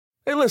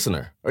Hey,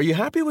 listener, are you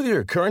happy with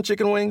your current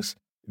chicken wings?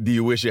 Do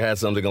you wish you had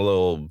something a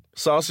little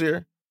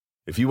saucier?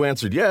 If you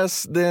answered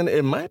yes, then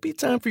it might be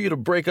time for you to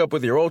break up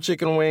with your old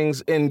chicken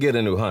wings and get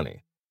a new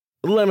honey.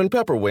 Lemon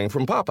pepper wing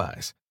from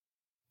Popeyes.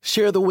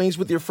 Share the wings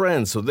with your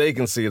friends so they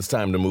can see it's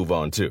time to move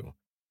on, too.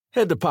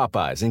 Head to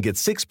Popeyes and get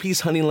 6-piece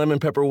honey lemon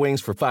pepper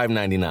wings for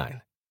 $5.99.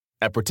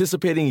 At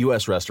participating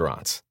U.S.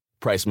 restaurants.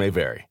 Price may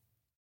vary.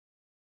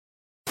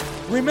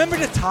 Remember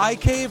the Thai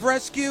cave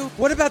rescue?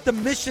 What about the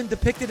mission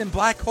depicted in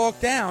Black Hawk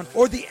Down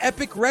or the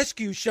epic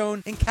rescue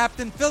shown in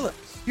Captain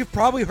Phillips? You've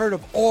probably heard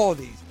of all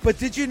these, but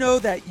did you know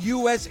that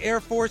U.S. Air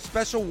Force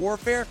Special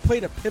Warfare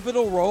played a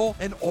pivotal role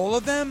in all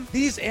of them?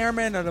 These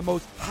airmen are the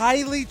most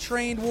highly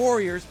trained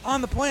warriors on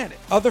the planet.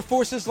 Other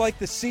forces like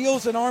the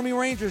SEALs and Army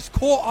Rangers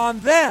call on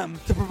them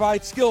to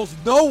provide skills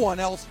no one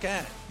else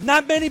can.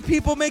 Not many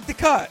people make the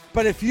cut,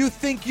 but if you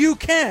think you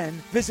can,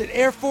 visit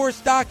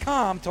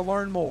airforce.com to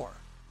learn more.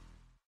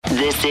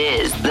 This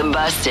is the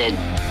Busted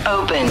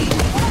Open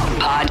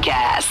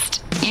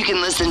Podcast. You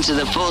can listen to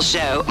the full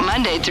show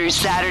Monday through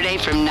Saturday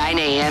from 9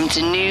 a.m.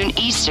 to noon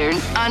Eastern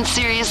on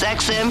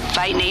SiriusXM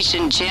Fight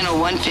Nation Channel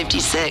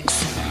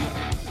 156.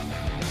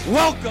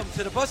 Welcome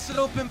to the Busted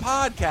Open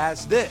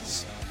Podcast.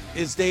 This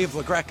is Dave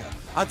LaGreca.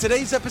 On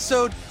today's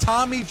episode,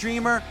 Tommy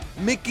Dreamer,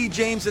 Mickie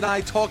James, and I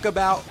talk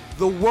about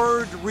the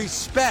word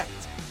respect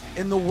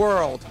in the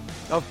world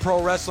of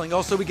pro wrestling.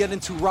 Also, we get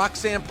into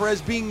Roxanne Perez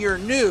being your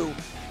new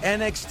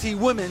NXT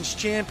Women's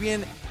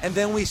Champion, and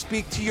then we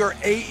speak to your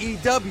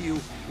AEW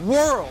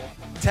World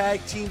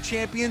Tag Team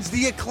Champions,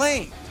 the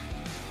Acclaimed,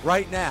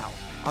 right now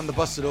on the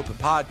Busted Open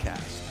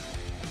Podcast.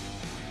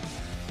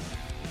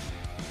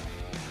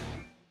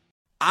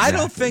 I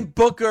don't think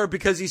Booker,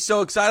 because he's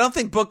so excited, I don't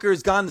think Booker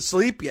has gone to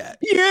sleep yet.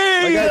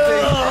 Yeah!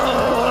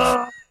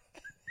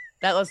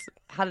 That was,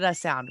 how did that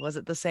sound? Was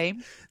it the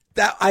same?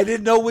 That I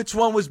didn't know which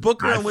one was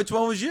Booker and which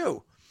one was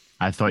you.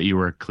 I thought you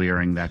were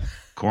clearing that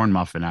corn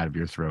muffin out of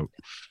your throat.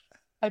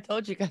 I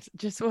told you guys, I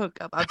just woke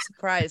up. I'm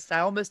surprised. I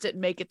almost didn't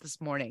make it this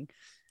morning,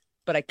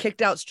 but I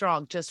kicked out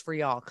strong just for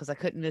y'all because I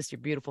couldn't miss your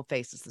beautiful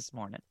faces this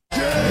morning.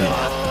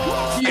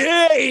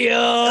 Yeah!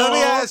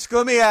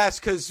 Let me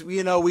ask, because,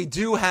 you know, we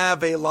do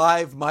have a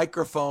live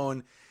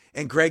microphone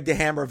in Greg the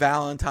Hammer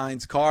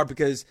Valentine's car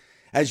because,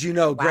 as you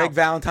know, Greg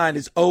Valentine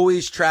is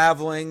always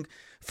traveling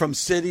from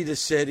city to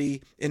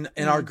city in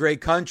our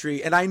great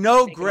country. And I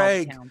know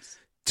Greg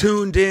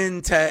tuned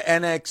in to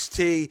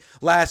NXT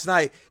last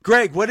night.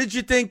 Greg, what did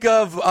you think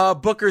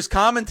of Booker's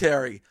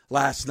commentary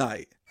last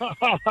night?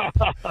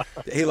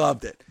 He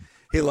loved it.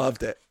 He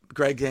loved it.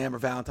 Greg Hammer,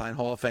 Valentine,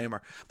 Hall of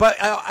Famer. But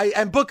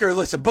and Booker,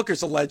 listen,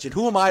 Booker's a legend.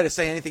 Who am I to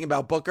say anything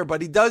about Booker?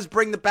 But he does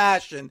bring the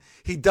passion.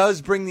 He does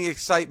bring the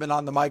excitement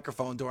on the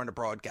microphone during the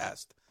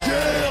broadcast.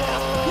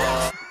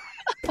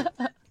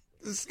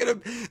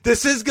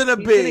 This is gonna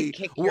be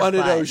one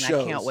of those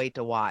shows. I can't wait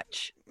to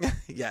watch.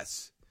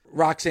 Yes.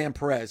 Roxanne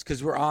Perez,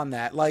 because we're on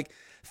that. Like,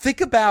 think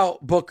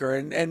about Booker,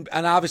 and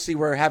obviously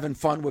we're having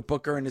fun with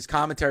Booker and his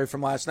commentary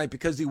from last night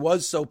because he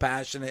was so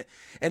passionate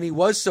and he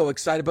was so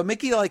excited. But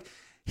Mickie, like,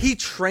 he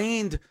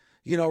trained,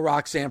 you know,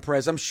 Roxanne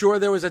Perez. I'm sure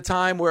there was a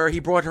time where he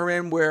brought her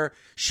in where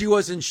she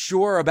wasn't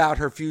sure about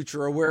her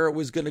future or where it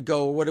was going to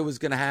go or what it was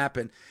going to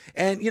happen.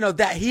 And, you know,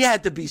 that he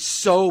had to be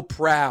so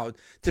proud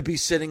to be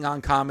sitting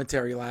on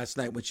commentary last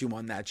night when she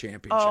won that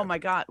championship. Oh my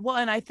God. Well,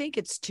 and I think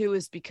it's too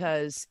is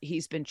because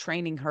he's been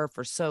training her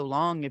for so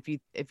long.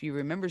 If you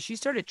remember, she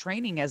started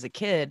training as a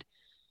kid,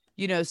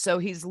 you know, so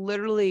he's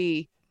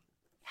literally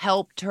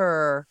helped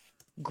her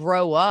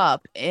grow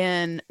up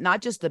in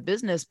not just the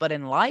business, but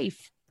in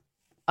life.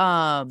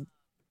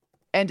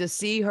 And to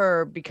see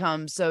her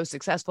become so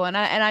successful. And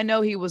I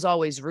know he was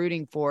always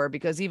rooting for her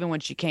because even when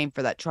she came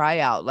for that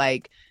tryout,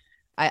 like,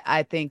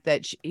 I think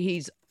that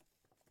he's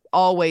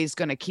always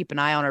going to keep an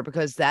eye on her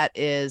because that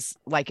is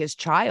like his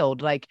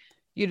child. Like,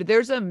 you know,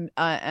 there's an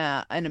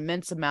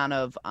immense amount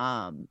of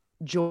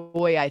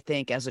joy, I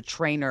think, as a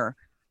trainer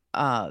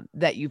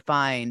that you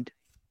find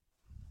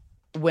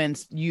when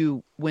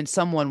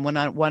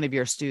one of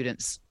your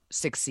students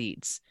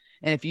succeeds.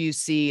 And if you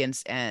see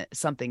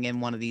something in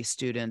one of these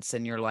students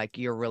and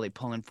you're really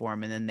pulling for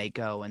them, and then they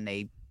go and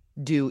they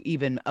do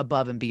even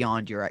above and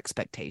beyond your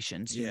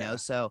expectations, you know?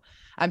 So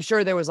I'm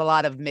sure there was a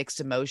lot of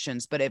mixed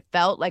emotions, but it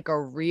felt like a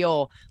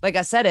real, like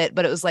I said it,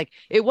 but it was like,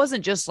 it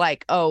wasn't just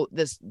like, oh,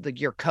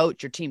 your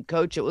coach, your team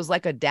coach. It was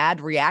like a dad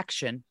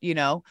reaction, you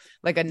know,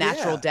 like a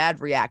natural dad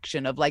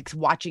reaction of like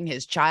watching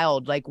his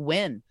child like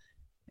win.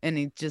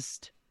 And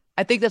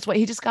I think that's why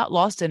he just got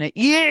lost in it.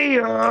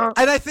 Yeah.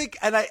 And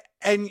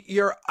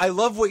I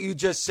love what you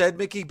just said,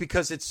 Mickie,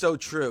 because it's so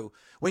true.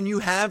 When you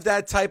have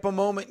that type of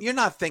moment, you're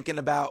not thinking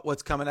about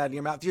what's coming out of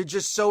your mouth. You're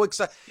just so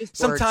excited.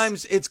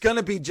 Sometimes it's going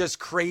to be just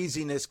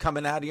craziness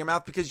coming out of your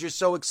mouth because you're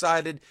so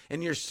excited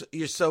and you're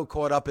so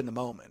caught up in the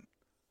moment.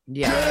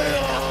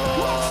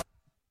 Yeah.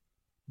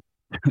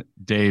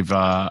 Dave,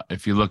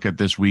 if you look at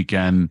this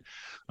weekend,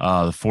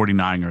 the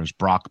 49ers,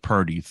 Brock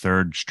Purdy,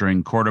 third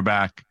string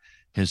quarterback,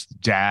 his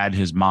dad,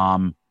 his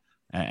mom,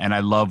 and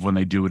I love when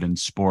they do it in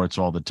sports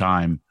all the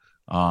time.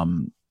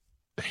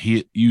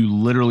 you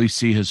literally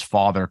see his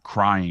father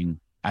crying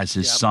as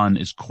his son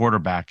is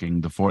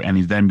quarterbacking and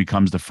he then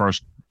becomes the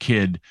first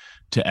kid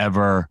to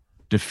ever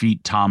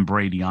defeat Tom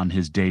Brady on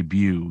his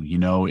debut,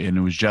 and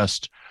it was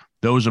just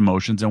those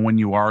emotions. And when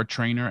you are a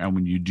trainer and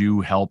when you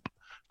do help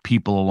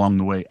people along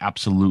the way,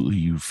 absolutely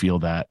you feel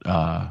that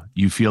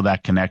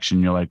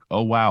connection. You're like,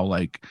 oh wow,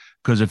 like,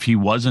 because if he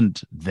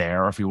wasn't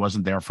there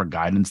for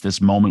guidance,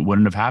 this moment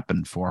wouldn't have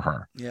happened for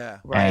her. Yeah.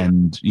 Right.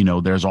 And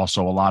there's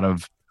also a lot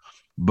of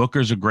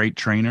Booker's a great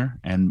trainer,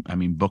 and I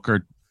mean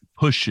Booker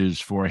pushes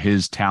for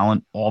his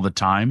talent all the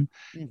time,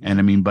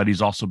 and but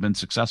he's also been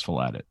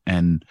successful at it.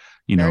 And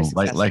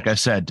like I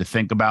said, to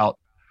think about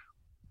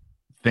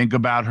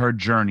her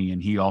journey,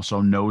 and he also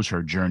knows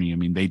her journey. I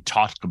mean, they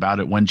talked about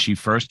it when she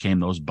first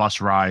came, those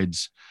bus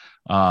rides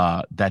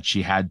that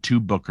she had to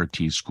Booker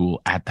T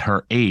school at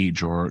her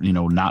age, or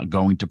not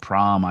going to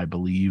prom, I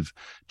believe,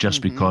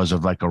 just because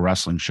of like a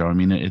wrestling show. I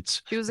mean,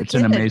 it's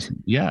an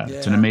amazing,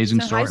 it's an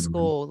amazing story. High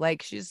school,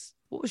 like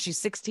what was she,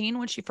 16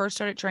 when she first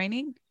started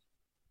training?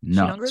 Nuts.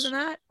 She younger than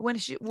that when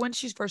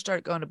she first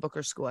started going to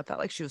Booker school? I felt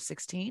like she was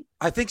 16.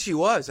 I think she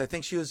was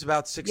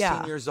about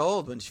 16 years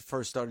old when she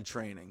first started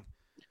training.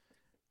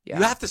 Yeah.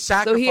 You have to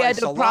sacrifice. So he had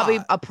to probably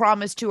lot. a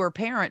promise to her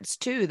parents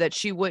too that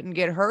she wouldn't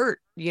get hurt.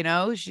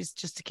 She's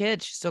just a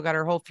kid. She's still got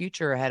her whole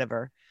future ahead of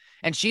her,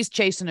 and she's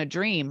chasing a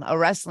dream, a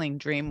wrestling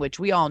dream, which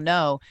we all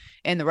know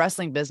in the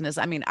wrestling business.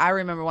 I mean, I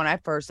remember when I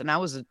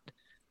was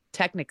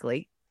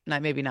technically,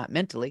 maybe not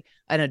mentally,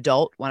 an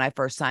adult when I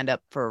first signed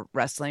up for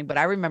wrestling, but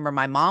I remember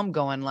my mom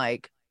going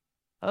like,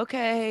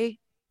 "Okay,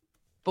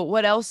 but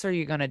what else are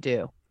you gonna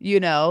do?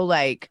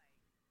 Like,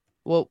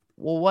 well,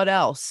 what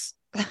else?"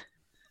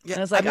 Yeah,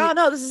 and it's like, oh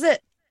no, this is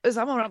it.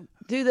 I'm gonna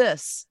do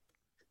this.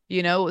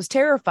 It was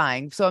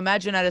terrifying. So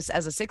imagine as a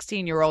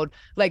 16-year-old,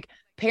 like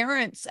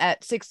parents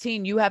at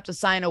 16, you have to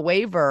sign a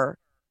waiver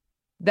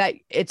that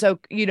it's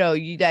okay,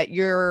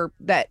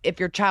 that if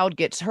your child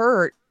gets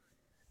hurt,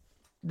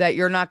 that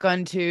you're not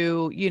going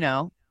to,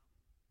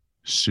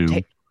 sue,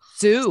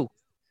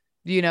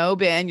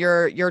 and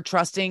you're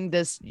trusting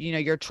this,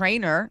 your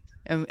trainer.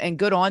 And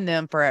good on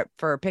them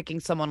for picking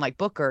someone like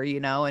Booker,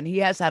 and he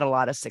has had a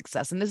lot of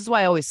success. And this is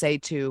why I always say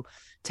to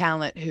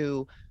talent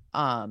who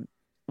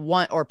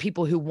or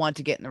people who want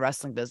to get in the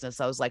wrestling business,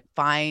 I was like,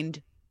 find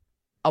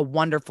a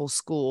wonderful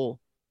school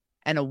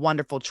and a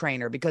wonderful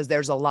trainer, because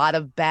there's a lot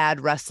of bad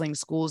wrestling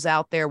schools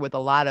out there with a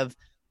lot of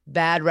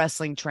bad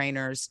wrestling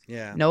trainers.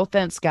 Yeah. No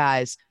offense,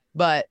 guys,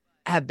 but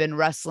have been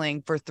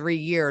wrestling for 3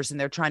 years and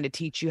they're trying to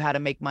teach you how to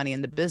make money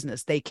in the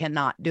business. They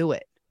cannot do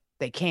it.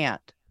 They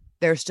can't.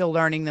 They're still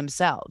learning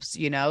themselves,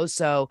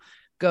 so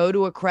go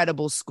to a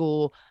credible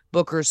school,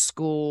 Booker's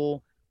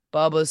school,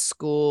 Bubba's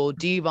school,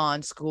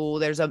 Devon's school.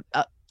 There's a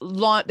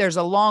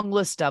long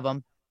list of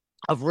them,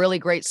 of really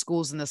great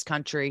schools in this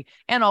country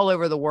and all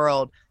over the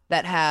world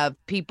that have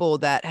people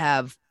that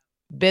have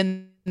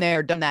been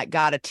there, done that,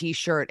 got a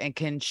t-shirt, and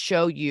can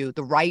show you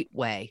the right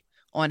way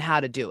on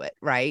how to do it.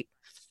 Right.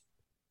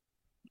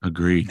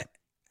 Agreed.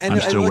 I'm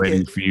still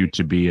waiting for you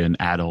to be an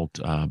adult,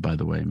 by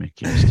the way,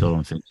 Mickey. I still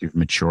don't think you've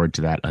matured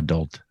to that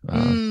adult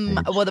age.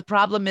 Well, the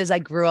problem is I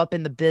grew up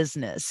in the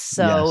business,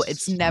 so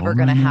it's never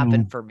going to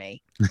happen for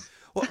me.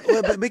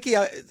 Well, but Mickey,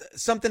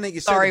 something that you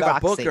said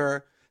about Roxy.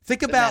 Booker.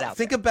 Think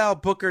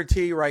about Booker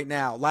T right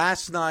now.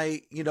 Last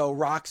night,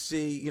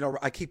 Roxy,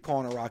 I keep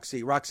calling her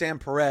Roxy, Roxanne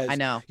Perez. I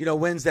know.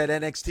 Wins that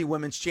NXT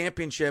Women's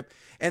Championship.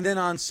 And then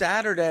on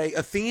Saturday,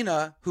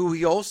 Athena, who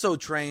he also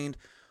trained,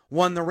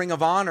 won the Ring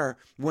of Honor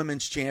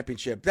Women's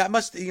Championship. That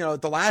must,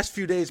 the last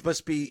few days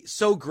must be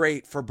so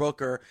great for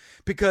Booker,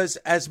 because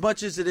as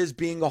much as it is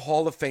being a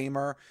Hall of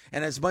Famer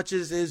and as much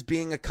as it is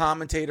being a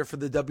commentator for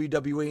the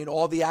WWE and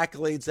all the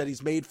accolades that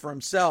he's made for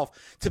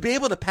himself, to be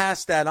able to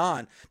pass that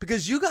on,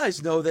 because you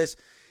guys know this,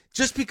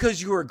 just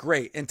because you are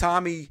great, and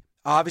Tommy,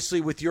 obviously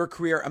with your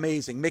career,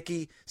 amazing.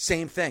 Mickey,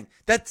 same thing.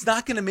 That's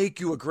not going to make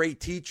you a great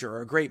teacher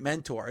or a great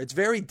mentor. It's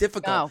very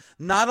difficult.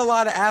 No. Not a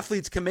lot of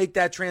athletes can make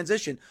that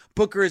transition.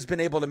 Booker has been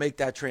able to make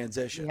that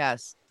transition.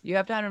 Yes. You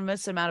have to have a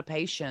immense amount of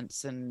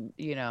patience, and,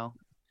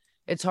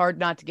 it's hard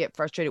not to get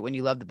frustrated when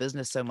you love the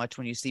business so much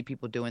when you see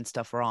people doing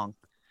stuff wrong.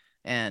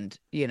 And,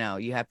 you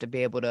have to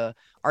be able to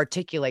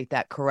articulate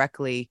that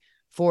correctly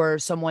for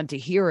someone to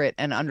hear it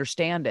and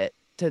understand it,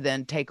 to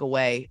then take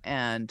away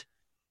and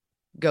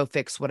go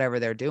fix whatever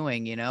they're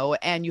doing,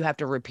 and you have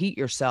to repeat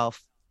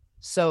yourself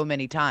so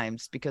many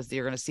times, because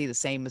you're going to see the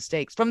same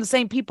mistakes from the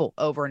same people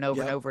over and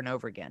over and over and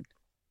over again.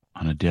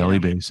 On a daily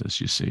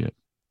basis, you see it.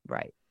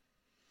 Right.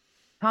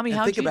 Tommy,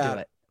 how'd you do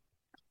it?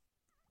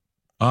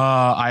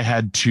 I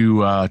had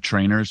two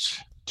trainers,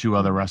 two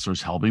other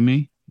wrestlers helping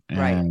me.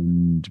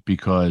 And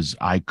because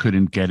I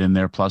couldn't get in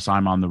there, plus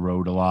I'm on the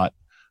road a lot,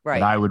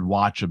 but I would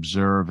watch,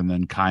 observe, and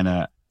then kind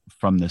of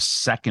from the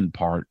second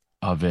part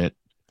of it,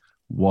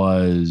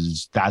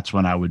 that's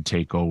when I would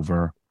take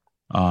over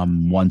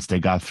once they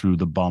got through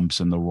the bumps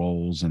and the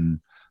rolls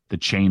and the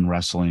chain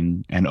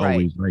wrestling, and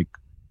always like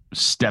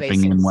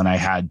stepping in when I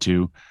had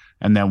to.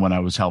 And then when I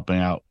was helping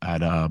out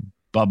at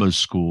Bubba's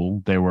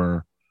school, they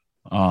were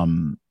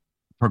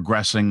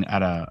progressing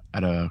at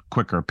a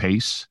quicker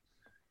pace.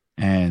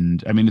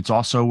 And I mean, it's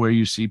also where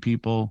you see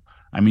people.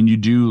 I mean, you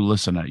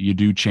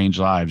do change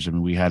lives. I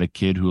mean, we had a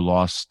kid who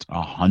lost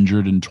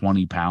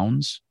 120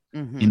 pounds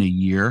in a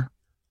year,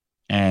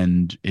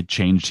 and it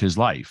changed his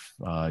life.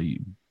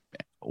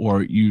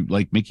 Or you,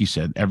 like Mickey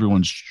said,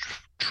 everyone's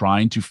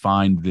trying to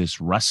find this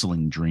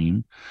wrestling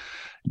dream.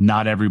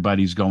 Not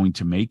everybody's going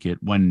to make it.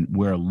 When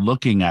we're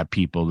looking at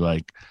people,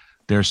 like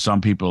there's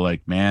some people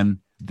like, man,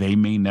 they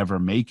may never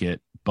make it,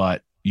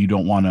 but you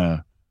don't want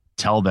to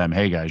tell them,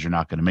 hey guys, you're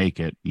not going to make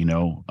it.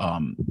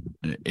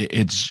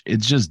 It's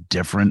just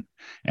different,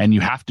 and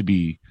you have to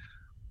be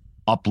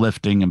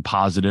uplifting and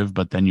positive,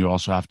 but then you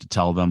also have to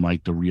tell them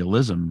like the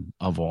realism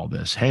of all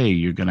this. Hey,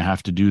 you're going to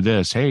have to do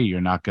this. Hey,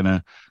 you're not going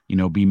to,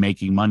 be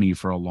making money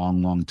for a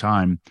long, long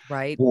time.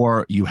 Right.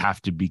 Or you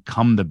have to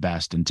become the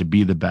best, and to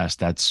be the best,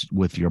 that's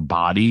with your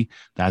body,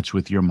 that's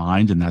with your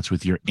mind, and that's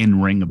with your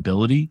in-ring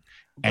ability.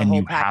 And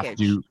you have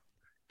to,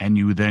 and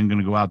you then going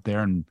to go out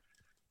there and,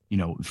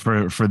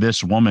 for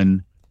this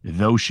woman,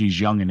 though she's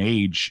young in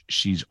age,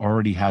 she's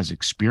already has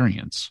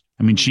experience.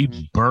 I mean,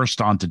 she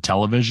burst onto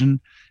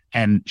television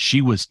and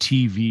she was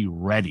TV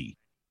ready.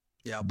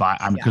 Yeah.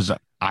 Because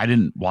I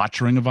didn't watch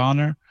Ring of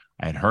Honor.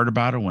 I had heard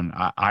about her when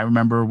I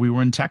remember we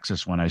were in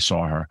Texas when I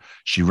saw her.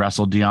 She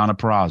wrestled Deonna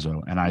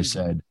Purrazzo, and I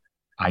said,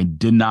 I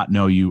did not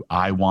know you.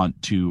 I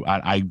want to.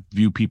 I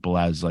view people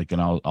as like,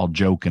 and I'll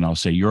joke and I'll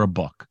say, you're a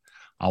book.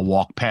 I'll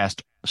walk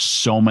past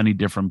so many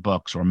different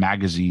books or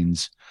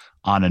magazines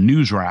on a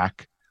news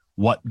rack.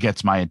 What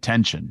gets my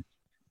attention?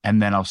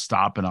 And then I'll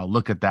stop and I'll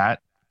look at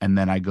that, and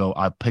then I go,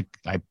 I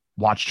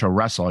watched her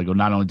wrestle. I go,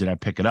 not only did I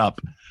pick it up,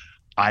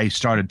 I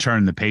started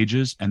turning the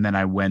pages, and then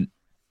I went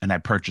and I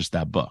purchased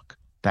that book.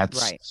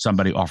 That's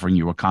somebody offering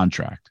you a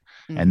contract.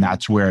 And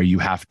that's where you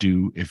have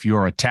to, if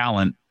you're a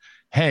talent,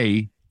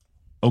 hey,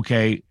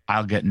 okay,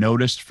 I'll get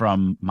noticed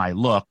from my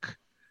look.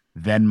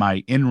 Then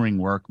my in-ring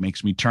work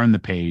makes me turn the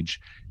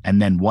page.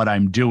 And then what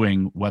I'm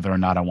doing, whether or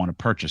not I want to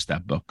purchase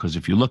that book. Because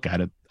if you look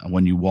at it,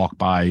 when you walk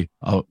by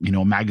a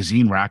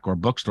magazine rack or a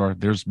bookstore,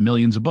 there's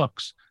millions of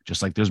books,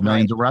 just like there's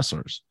millions of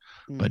wrestlers.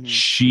 But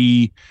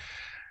she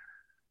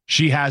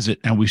has it,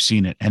 and we've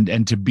seen it.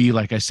 And to be,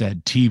 like I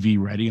said, TV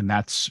ready, and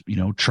that's,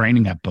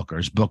 training at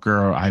Booker's.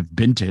 Booker, I've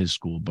been to his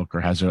school. Booker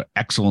has an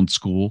excellent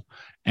school,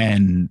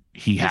 and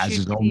he has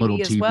his own little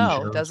TV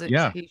show. Doesn't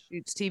he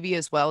shoots TV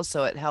as well,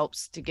 so it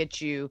helps to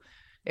get you.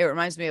 It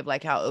reminds me of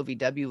like how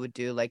OVW would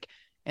do, like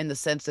in the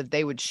sense of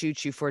they would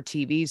shoot you for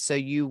TV, so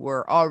you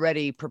were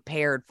already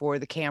prepared for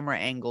the camera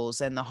angles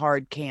and the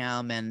hard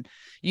cam, and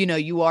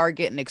you are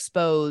getting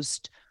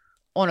exposed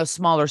on a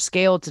smaller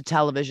scale to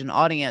television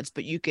audience,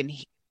 but you can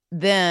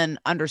then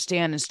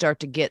understand and start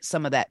to get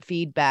some of that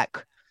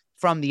feedback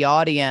from the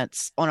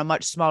audience on a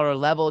much smaller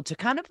level to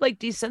kind of like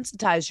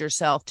desensitize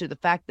yourself to the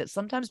fact that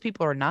sometimes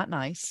people are not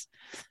nice.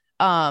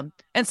 And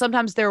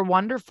sometimes they're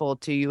wonderful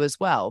to you as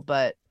well.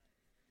 But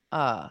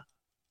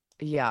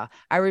yeah,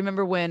 I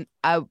remember when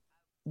I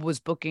was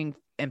booking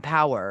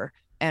Empower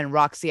and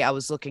Roxy, I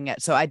was looking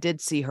at, so I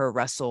did see her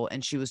wrestle,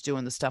 and she was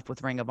doing the stuff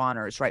with Ring of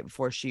Honor. It's right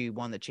before she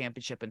won the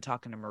championship, and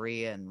talking to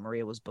Maria, and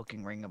Maria was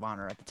booking Ring of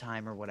Honor at the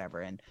time or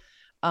whatever. And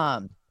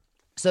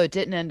so it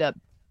didn't end up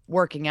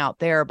working out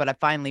there, but I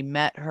finally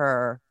met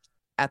her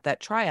at that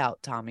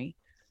tryout, Tommy.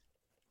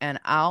 And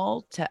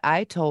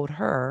I told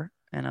her,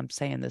 and I'm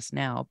saying this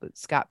now, but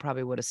Scott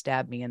probably would have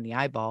stabbed me in the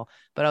eyeball,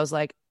 but I was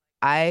like,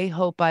 I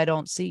hope I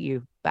don't see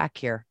you back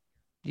here,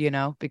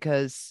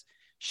 because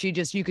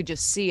you could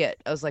just see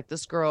it. I was like,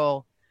 this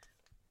girl's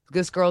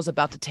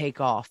about to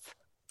take off,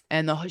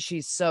 and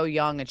she's so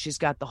young, and she's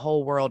got the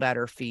whole world at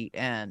her feet,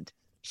 and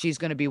she's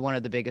going to be one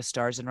of the biggest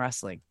stars in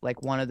wrestling,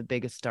 like one of the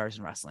biggest stars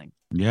in wrestling.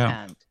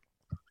 Yeah. And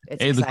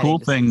it's the cool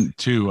thing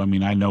too. I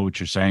mean, I know what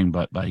you're saying,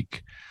 but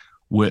like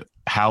with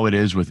how it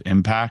is with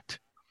Impact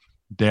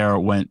there,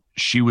 when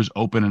she was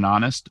open and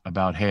honest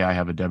about, hey, I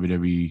have a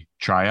WWE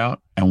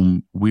tryout,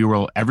 and we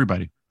were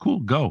everybody cool,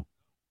 go.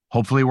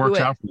 Hopefully it works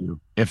out for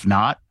you. If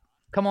not,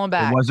 come on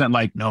back. It wasn't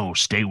like, no,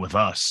 stay with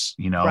us.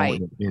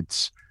 Right.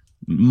 It's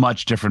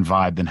much different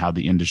vibe than how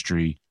the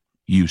industry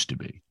used to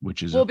be,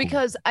 which is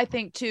because I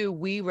think too,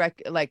 we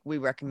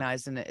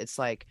recognize, and it's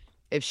like,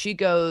 if she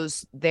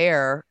goes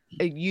there,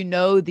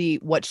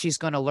 what she's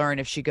going to learn.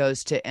 If she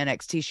goes to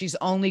NXT, she's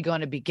only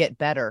going to get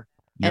better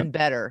and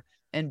better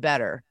and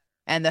better.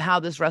 And how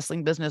this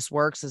wrestling business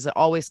works is it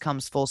always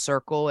comes full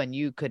circle, and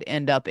you could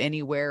end up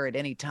anywhere at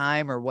any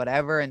time or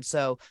whatever. And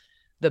so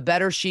the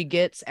better she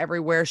gets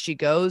everywhere she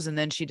goes, and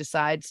then she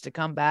decides to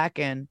come back,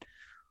 and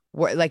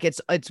like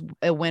it's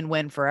a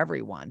win-win for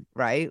everyone,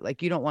 right?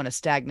 Like you don't want to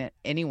stagnate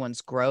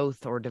anyone's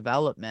growth or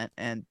development,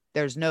 and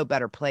there's no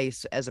better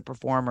place as a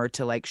performer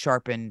to like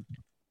sharpen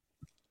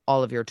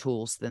all of your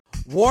tools than.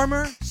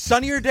 Warmer,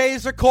 sunnier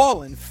days are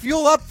calling.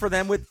 Fuel up for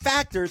them with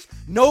Factor's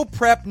no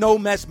prep, no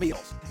mess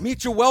meals.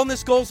 Meet your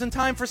wellness goals in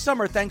time for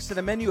summer thanks to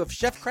the menu of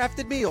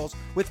chef-crafted meals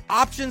with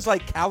options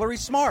like Calorie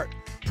Smart,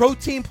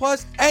 Protein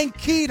Plus, and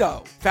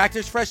Keto.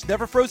 Factor's fresh,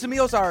 never frozen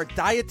meals are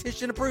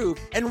dietitian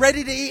approved and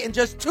ready to eat in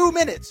just 2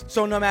 minutes.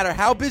 So no matter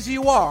how busy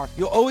you are,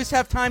 you'll always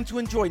have time to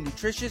enjoy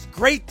nutritious,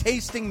 great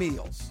tasting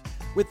meals.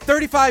 With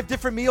 35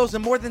 different meals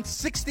and more than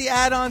 60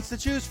 add-ons to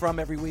choose from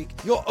every week,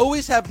 you'll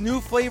always have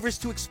new flavors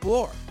to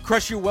explore.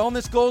 Crush your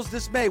wellness goals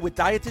this May with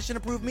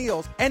dietitian-approved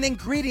meals and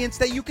ingredients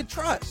that you can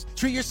trust.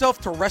 Treat yourself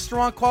to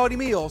restaurant-quality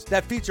meals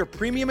that feature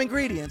premium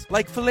ingredients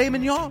like filet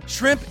mignon,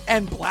 shrimp,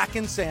 and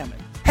blackened salmon.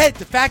 Head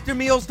to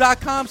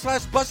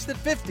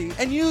factormeals.com/busted50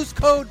 and use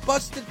code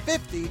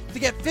busted50 to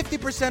get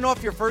 50%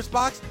 off your first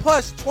box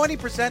plus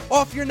 20%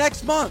 off your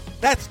next month.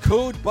 That's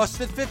code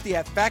busted50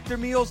 at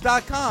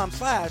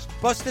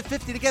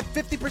factormeals.com/busted50 to get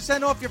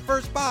 50% off your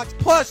first box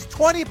plus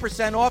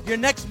 20% off your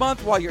next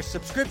month while your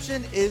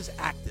subscription is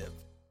active.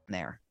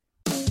 There.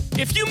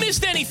 If you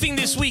missed anything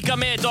this week on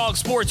Mad Dog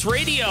Sports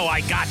Radio,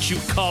 I got you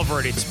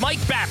covered. It's Mike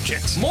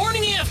Babchick's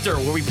Morning After,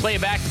 where we play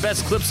back the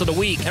best clips of the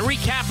week and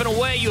recap in a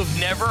way you have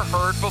never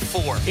heard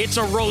before. It's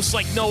a roast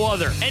like no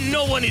other, and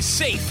no one is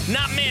safe.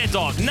 Not Mad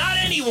Dog, not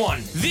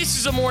anyone. This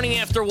is a Morning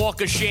After walk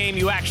of shame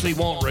you actually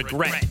won't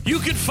regret. You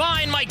can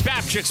find Mike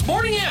Babchick's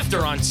Morning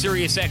After on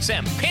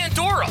SiriusXM,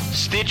 Pandora,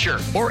 Stitcher,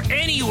 or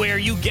anywhere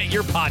you get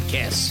your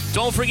podcasts.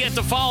 Don't forget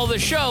to follow the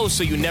show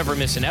so you never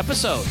miss an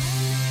episode.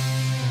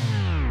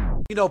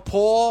 You know,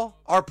 Paul,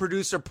 our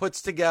producer,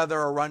 puts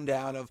together a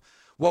rundown of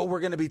what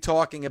we're going to be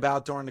talking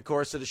about during the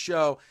course of the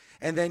show.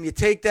 And then you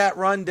take that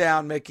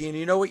rundown, Mickey, and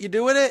you know what you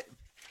do with it?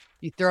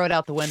 You throw it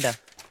out the window.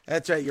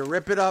 That's right. You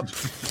rip it up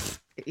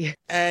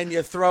and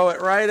you throw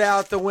it right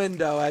out the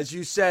window, as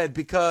you said,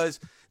 because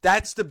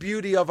that's the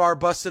beauty of our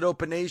Busted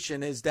Open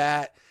Nation is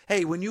that,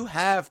 hey, when you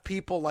have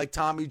people like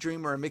Tommy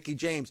Dreamer and Mickey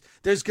James,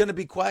 there's going to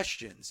be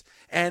questions.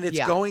 And it's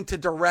going to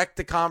direct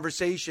the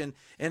conversation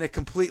in a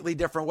completely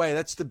different way.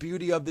 That's the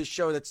beauty of this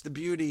show. That's the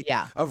beauty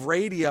of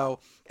radio.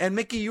 And,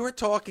 Mickey, you were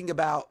talking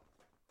about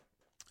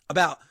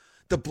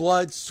the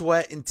blood,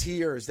 sweat, and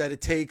tears that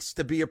it takes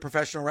to be a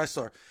professional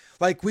wrestler.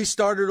 Like we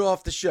started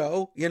off the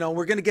show, you know,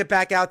 we're going to get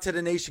back out to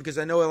the nation because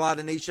I know a lot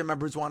of nation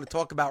members want to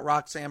talk about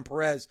Roxanne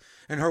Perez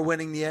and her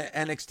winning the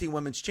NXT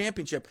Women's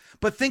Championship.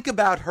 But think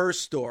about her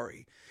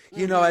story.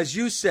 You know, as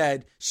you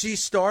said, she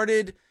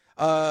started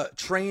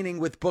training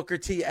with Booker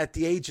T at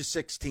the age of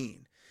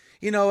 16.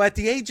 You know, at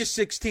the age of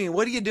 16,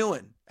 what are you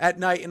doing at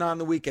night and on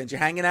the weekends? You're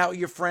hanging out with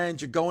your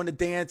friends. You're going to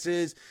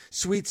dances,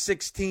 sweet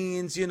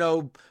 16s, you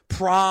know,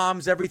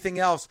 proms, everything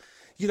else.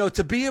 You know,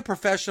 to be a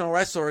professional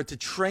wrestler or to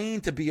train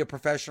to be a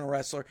professional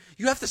wrestler,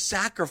 you have to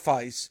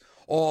sacrifice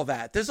all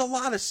that. There's a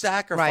lot of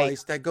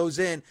sacrifice that goes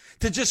in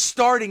to just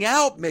starting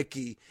out,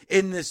 Mickey,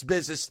 in this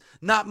business,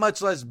 not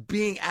much less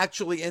being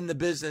actually in the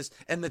business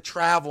and the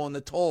travel and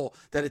the toll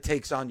that it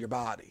takes on your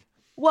body.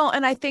 Well,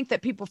 and I think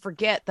that people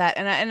forget that.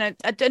 And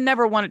I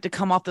never wanted to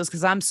come off this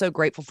because I'm so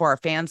grateful for our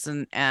fans.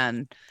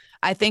 And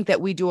I think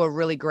that we do a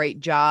really great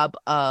job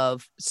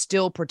of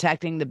still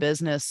protecting the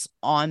business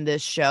on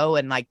this show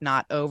and like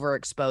not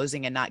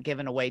overexposing and not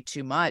giving away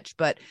too much.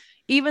 But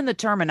even the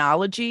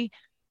terminology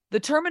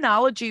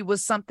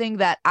was something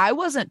that I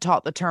wasn't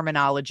taught the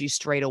terminology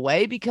straight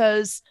away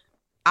because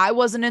I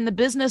wasn't in the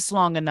business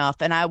long enough.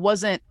 And I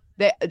wasn't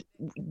that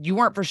you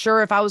weren't for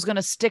sure if I was going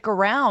to stick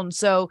around.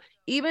 So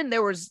even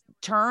there was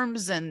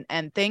terms and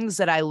things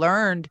that I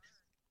learned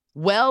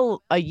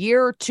a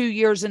year or 2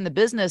 years in the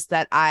business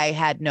that I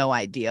had no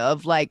idea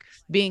of, like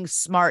being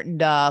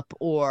smartened up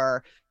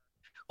or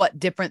what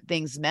different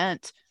things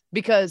meant.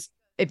 Because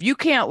if you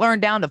can't learn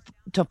down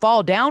to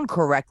fall down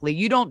correctly,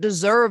 you don't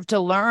deserve to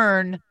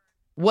learn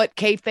what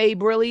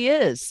kayfabe really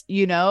is,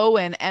 you know,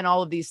 and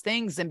all of these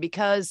things. And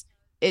because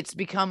it's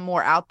become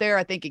more out there,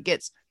 I think it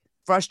gets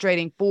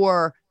frustrating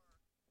for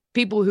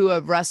people who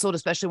have wrestled,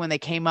 especially when they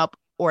came up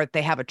or if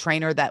they have a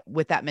trainer that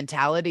with that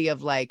mentality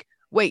of like,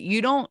 wait,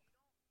 you don't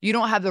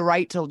have the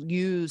right to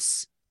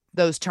use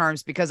those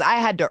terms because I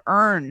had to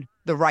earn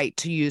the right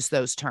to use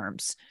those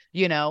terms,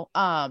 you know?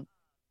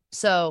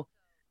 So,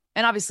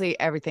 and obviously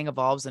everything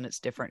evolves and it's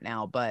different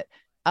now, but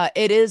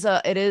it is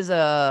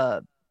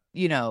a,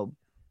 you know,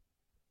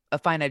 a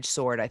fine-edged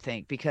sword, I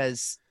think,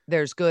 because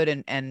there's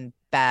good and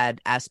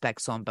bad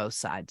aspects on both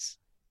sides.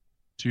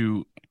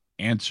 To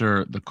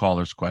answer the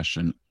caller's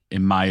question,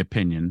 in my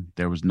opinion,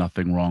 there was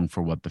nothing wrong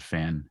for what the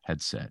fan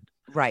had said.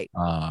 Right.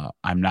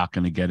 I'm not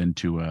going to get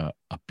into a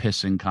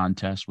pissing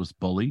contest with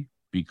Bully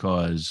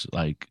because,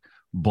 like,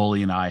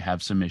 Bully and I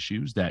have some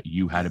issues that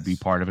you had to be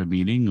part of a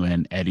meeting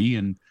and Eddie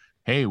and,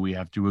 hey, we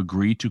have to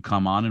agree to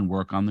come on and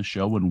work on the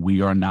show when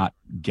we are not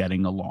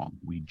getting along.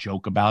 We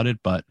joke about it,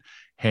 but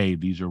hey,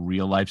 these are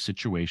real life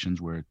situations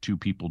where two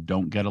people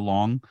don't get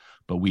along,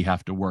 but we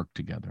have to work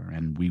together.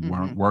 And we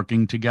weren't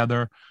working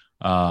together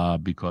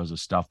because of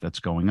stuff that's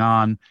going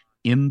on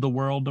in the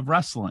world of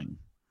wrestling.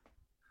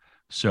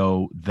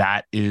 So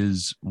that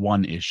is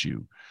one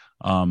issue.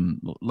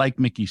 Like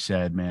Mickey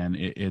said, man,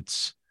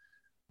 it's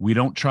we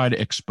don't try to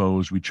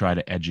expose, we try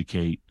to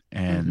educate.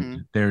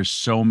 And there's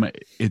so many,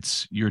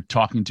 you're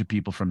talking to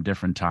people from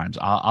different times.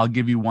 I'll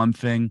give you one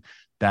thing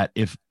that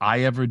if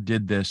I ever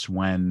did this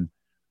when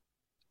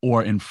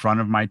or in front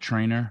of my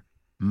trainer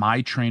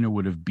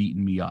would have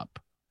beaten me up.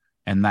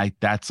 And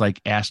that's like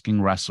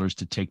asking wrestlers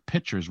to take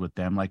pictures with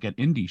them, like at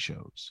indie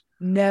shows.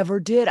 Never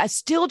did. I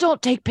still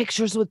don't take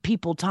pictures with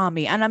people,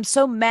 Tommy. And I'm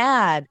so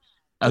mad.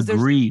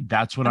 Agreed.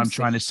 That's what I'm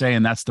trying to say.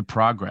 And that's the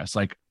progress.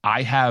 Like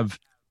I have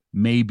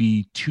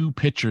maybe 2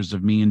 pictures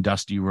of me and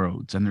Dusty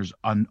Rhodes, and there's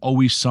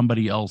always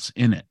somebody else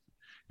in it.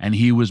 And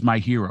he was my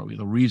hero.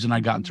 The reason I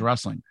got into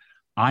wrestling.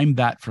 I'm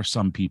that for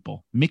some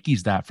people.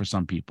 Mickey's that for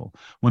some people.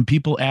 When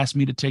people ask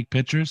me to take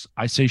pictures,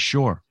 I say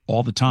sure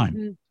all the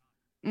time.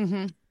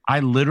 I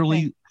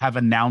literally have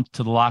announced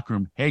to the locker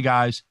room, hey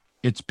guys,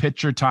 it's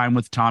picture time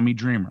with Tommy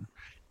Dreamer.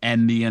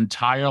 And the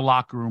entire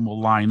locker room will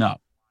line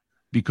up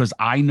because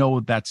I know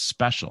that's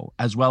special.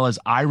 As well as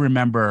I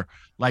remember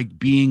like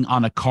being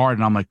on a card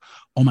and I'm like,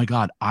 oh my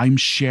God, I'm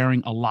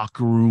sharing a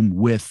locker room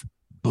with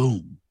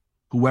boom,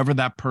 whoever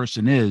that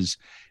person is.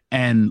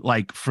 And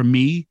like for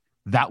me,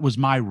 that was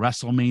my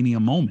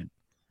WrestleMania moment.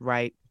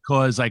 Right.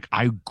 Because like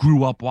I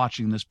grew up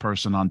watching this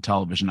person on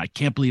television. I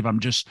can't believe I'm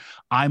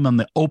on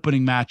the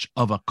opening match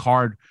of a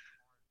card.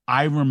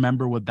 I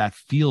remember what that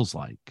feels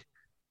like.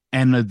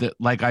 And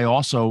like I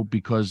also,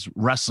 because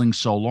wrestling's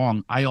so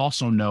long, I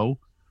also know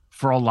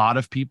for a lot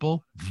of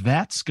people,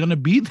 that's going to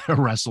be their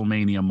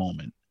WrestleMania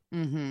moment.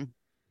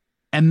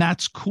 And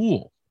that's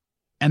cool.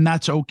 And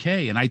that's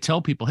okay. And I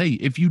tell people, hey,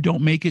 if you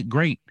don't make it,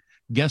 great.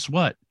 Guess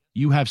what?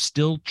 You have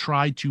still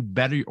tried to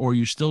better, or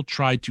you still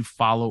tried to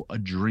follow a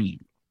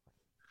dream.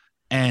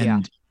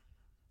 And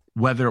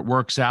whether it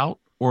works out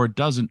or it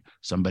doesn't,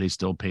 somebody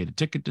still paid a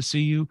ticket to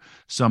see you.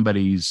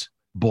 Somebody's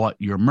bought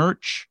your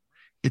merch.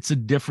 It's a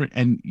different,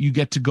 and you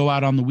get to go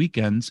out on the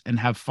weekends and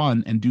have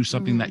fun and do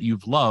something that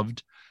you've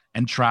loved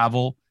and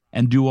travel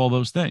and do all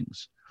those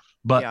things.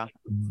 But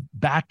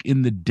back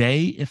in the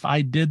day, if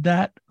I did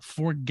that,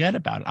 forget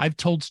about it. I've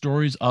told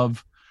stories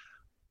of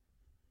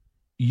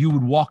you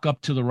would walk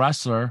up to the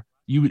wrestler.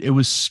 It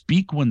was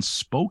speak when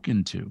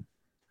spoken to.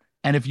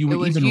 And if you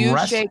would even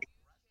wrestle,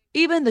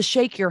 even the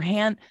shake your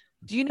hand.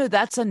 Do you know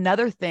that's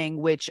another thing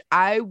which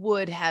I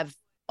would have,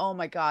 oh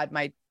my God,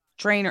 my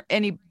trainer,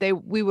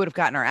 we would have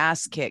gotten our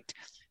ass kicked.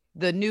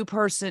 The new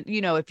person,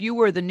 if you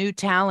were the new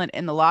talent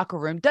in the locker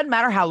room, doesn't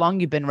matter how long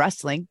you've been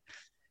wrestling.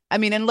 I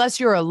mean, unless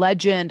you're a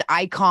legend,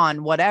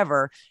 icon,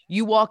 whatever,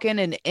 you walk in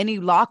any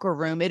locker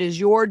room, it is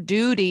your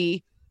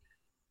duty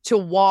to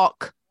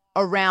walk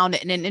around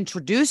and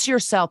introduce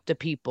yourself to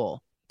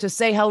people, to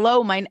say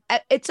hello.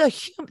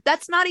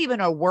 That's not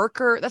even a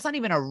worker. That's not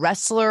even a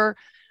wrestler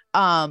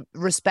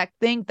respect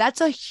thing.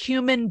 That's a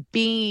human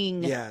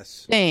being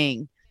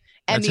thing.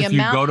 And that's if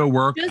you go to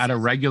work at a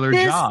regular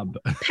job.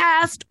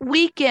 Past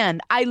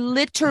weekend, I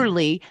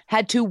literally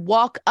had to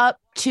walk up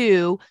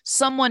to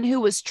someone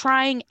who was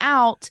trying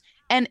out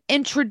and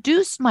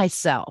introduce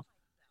myself.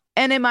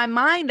 And in my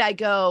mind, I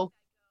go,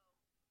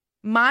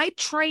 my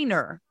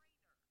trainer,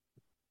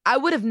 I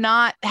would have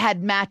not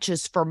had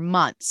matches for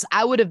months.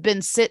 I would have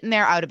been sitting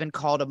there. I would have been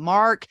called a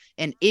mark,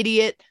 an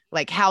idiot.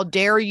 Like, how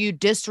dare you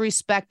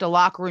disrespect a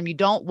locker room? You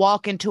don't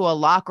walk into a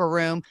locker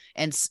room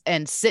and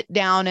sit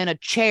down in a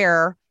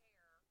chair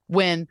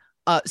when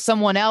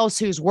someone else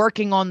who's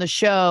working on the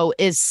show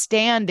is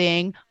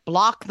standing.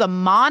 Block the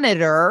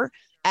monitor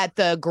at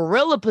the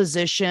gorilla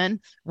position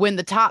when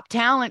the top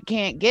talent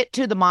can't get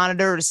to the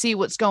monitor to see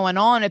what's going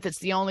on if it's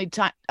the only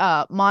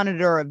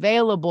monitor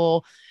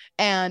available.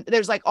 And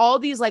there's like all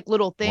these like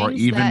little things. Or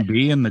even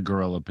be in the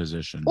gorilla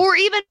position. Or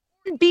even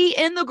be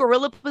in the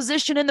gorilla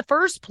position in the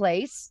first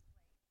place.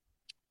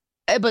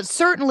 But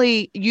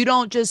certainly you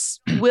don't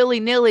just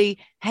willy-nilly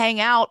hang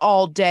out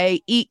all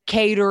day, eat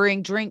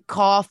catering, drink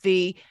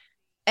coffee,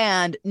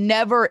 and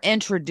never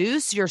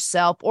introduce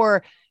yourself.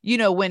 Or,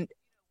 when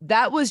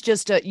that was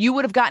you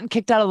would have gotten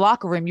kicked out of the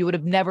locker room. You would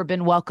have never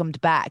been welcomed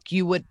back.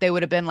 They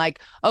would have been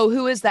like, oh,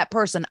 who is that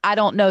person? I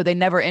don't know. They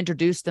never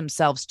introduced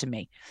themselves to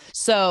me.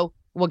 So,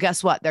 well,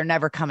 guess what? They're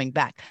never coming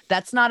back.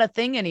 That's not a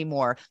thing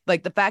anymore.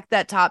 Like the fact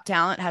that top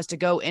talent has to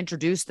go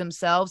introduce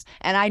themselves.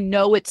 And I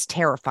know it's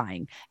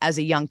terrifying as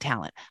a young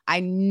talent.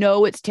 I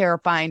know it's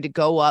terrifying to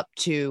go up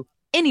to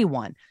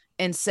anyone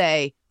and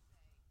say,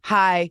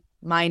 hi,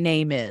 my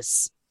name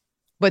is.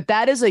 But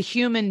that is a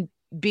human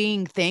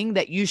being thing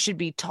that you should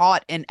be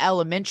taught in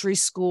elementary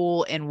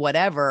school and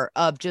whatever,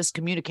 of just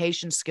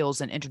communication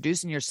skills and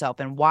introducing yourself.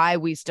 And why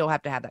we still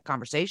have to have that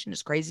conversation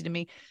is crazy to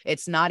me.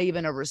 It's not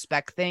even a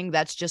respect thing.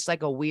 That's just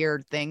like a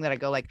weird thing that I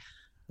go like,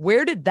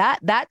 where did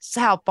that's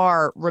how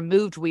far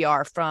removed we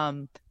are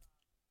from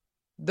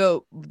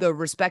the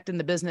respect in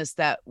the business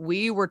that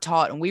we were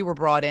taught and we were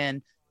brought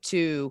in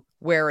to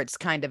where it's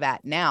kind of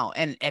at now.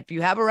 And if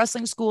you have a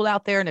wrestling school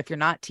out there, and if you're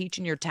not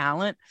teaching your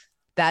talent,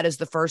 that is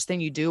the first thing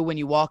you do when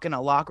you walk in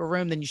a locker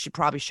room, then you should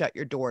probably shut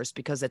your doors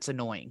because it's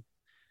annoying.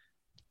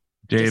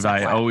 Dave,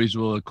 I always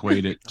will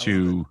equate it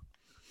to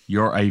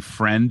you're a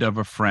friend of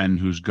a friend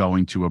who's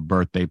going to a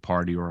birthday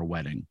party or a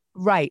wedding.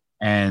 Right.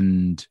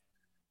 And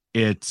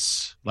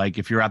it's like,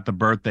 if you're at the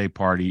birthday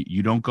party,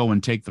 you don't go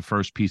and take the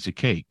first piece of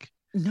cake.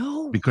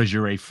 No. Because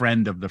you're a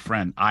friend of the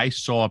friend. I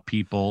saw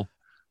people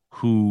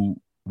who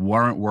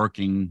weren't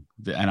working,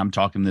 and I'm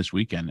talking this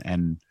weekend,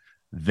 and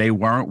they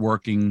weren't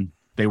working.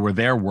 They were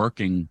there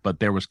working, but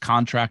there was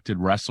contracted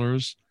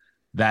wrestlers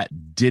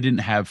that didn't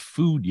have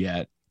food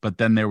yet. But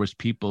then there was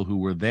people who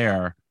were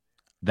there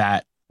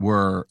that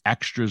were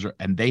extras,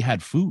 and they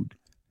had food.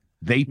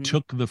 They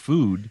took the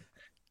food,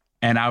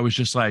 and I was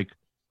just like,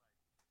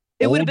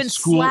 it would have been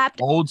slapped.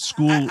 Old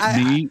school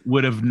me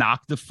would have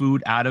knocked the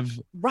food out of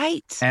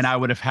and I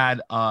would have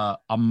had a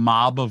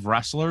mob of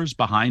wrestlers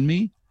behind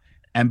me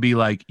and be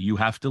like, you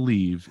have to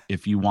leave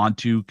if you want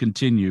to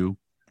continue.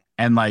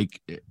 And like,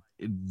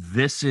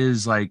 this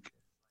is like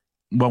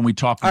when we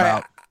talk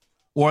about,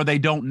 or they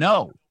don't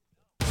know.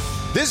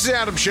 This is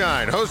Adam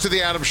Shine, host of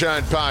the Adam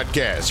Shine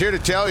podcast. Here to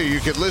tell you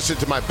can listen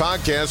to my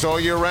podcast all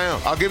year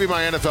round. I'll give you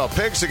my NFL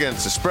picks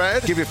against the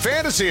spread, give you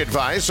fantasy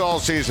advice all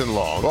season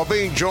long, while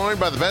being joined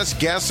by the best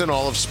guests in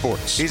all of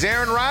sports. He's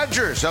Aaron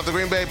Rodgers of the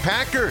Green Bay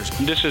Packers.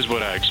 This is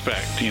what I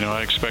expect.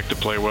 I expect to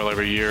play well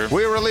every year.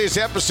 We release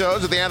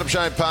episodes of the Adam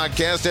Shine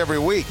podcast every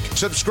week.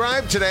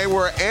 Subscribe today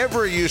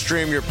wherever you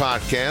stream your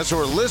podcasts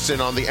or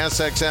listen on the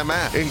SXM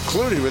app,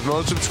 included with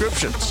most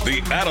subscriptions.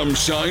 The Adam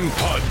Shine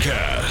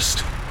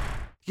Podcast.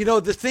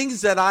 The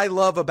things that I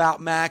love about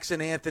Max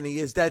and Anthony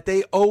is that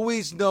they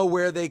always know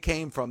where they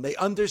came from. They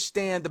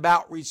understand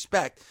about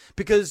respect,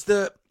 because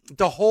the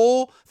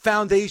whole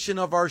foundation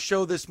of our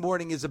show this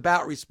morning is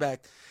about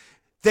respect.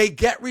 They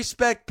get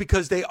respect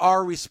because they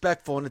are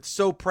respectful, and it's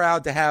so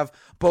proud to have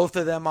both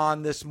of them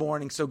on this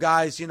morning. So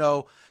guys,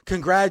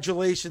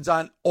 congratulations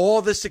on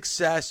all the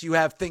success. You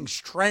have things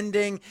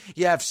trending,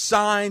 you have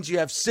signs, you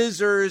have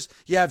scissors,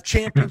 you have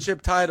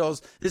championship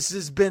titles. This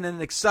has been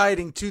an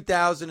exciting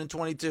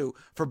 2022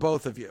 for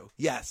both of you.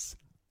 Yes.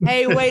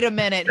 Hey, wait a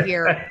minute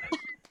here.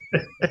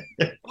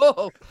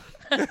 Whoa.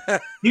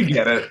 You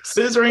get it.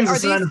 Scissoring's a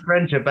sign of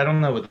friendship. I don't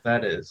know what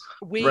that is.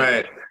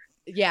 Right.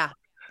 Yeah.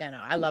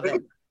 I love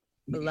it.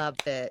 Love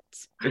it.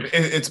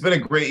 It's been a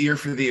great year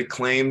for the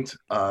Acclaimed.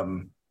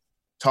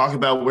 Talk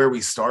about where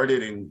we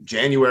started in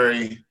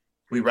January.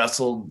 We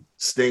wrestled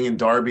Sting and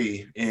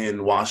Darby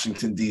in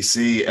Washington,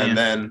 D.C. And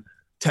then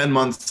 10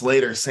 months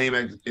later, same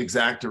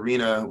exact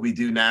arena, we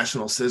do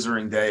National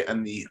Scissoring Day,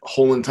 and the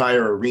whole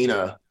entire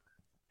arena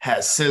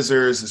has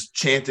scissors, is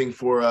chanting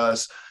for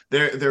us.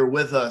 They're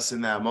with us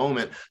in that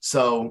moment.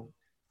 So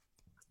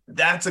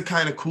that's a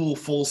kind of cool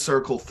full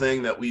circle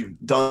thing that we've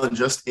done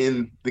just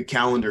in the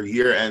calendar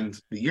year, and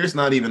the year's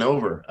not even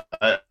over.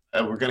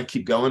 We're going to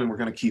keep going, and we're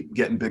going to keep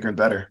getting bigger and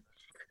better.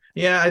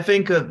 Yeah, I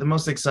think the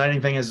most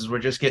exciting thing is we're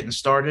just getting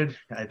started.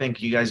 I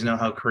think you guys know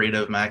how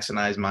creative Max and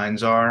I's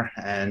minds are,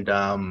 and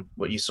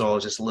what you saw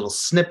is just a little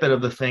snippet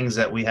of the things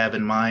that we have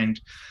in mind.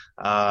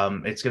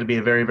 It's going to be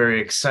a very, very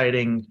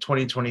exciting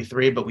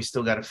 2023, but we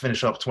still got to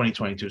finish off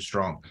 2022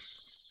 strong.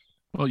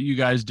 Well, you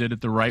guys did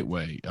it the right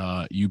way.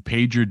 You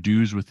paid your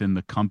dues within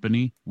the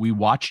company. We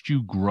watched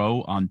you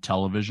grow on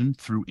television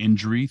through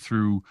injury,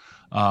 through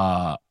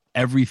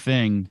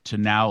everything to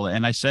now.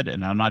 And I said it,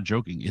 and I'm not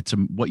joking. It's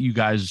what you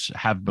guys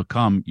have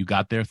become. You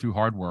got there through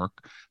hard work,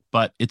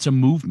 but it's a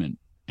movement.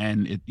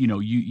 And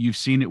you've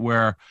seen it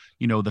where,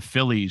 the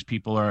Phillies,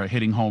 people are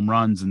hitting home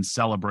runs and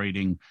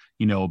celebrating,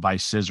 by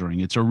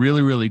scissoring. It's a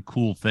really, really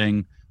cool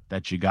thing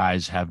that you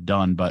guys have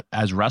done. But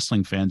as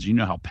wrestling fans, you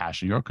know how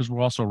passionate you are, because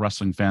we're also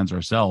wrestling fans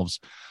ourselves.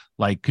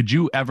 Like, could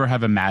you ever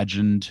have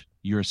imagined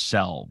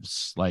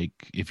yourselves, like,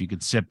 if you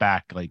could sit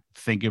back, like,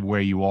 think of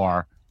where you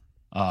are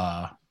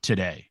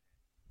today?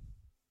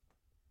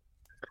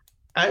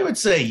 I would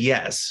say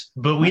yes,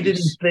 but we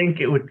didn't think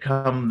it would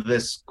come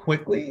this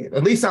quickly,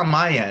 at least on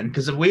my end,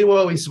 because we were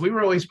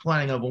always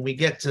planning on, when we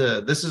get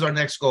to, this is our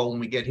next goal. When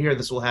we get here,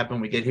 this will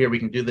happen. We get here, we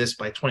can do this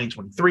by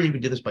 2023. We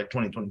do this by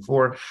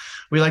 2024.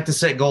 We like to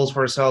set goals for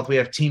ourselves. We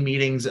have team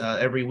meetings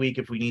every week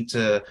if we need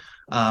to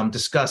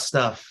discuss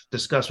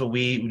what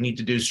we need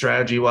to do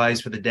strategy wise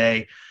for the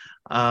day.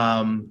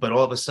 But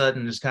all of a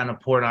sudden just kind of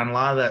poured on. A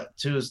lot of that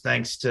too is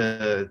thanks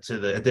to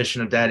the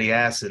addition of Daddy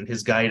Ass and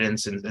his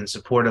guidance and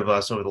support of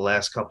us over the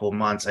last couple of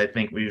months. I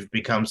think we've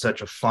become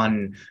such a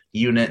fun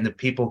unit, and the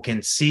people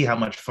can see how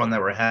much fun that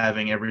we're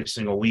having every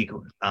single week,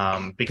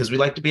 because we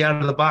like to be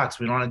out of the box.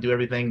 We don't want to do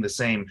everything the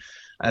same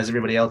as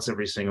everybody else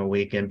every single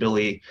week, and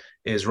Billy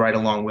is right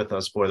along with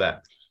us for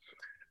that.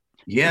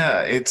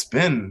 Yeah, it's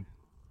been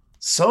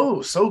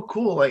so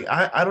cool. Like,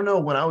 I don't know,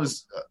 when I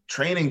was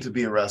training to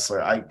be a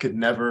wrestler, I could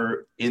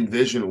never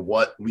envision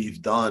what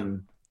we've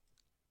done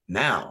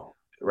now,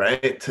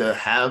 right? To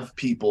have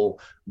people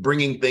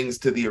bringing things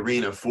to the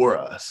arena for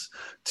us,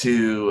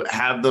 to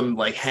have them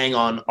like hang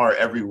on our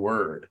every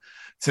word,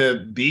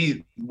 to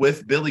be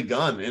with Billy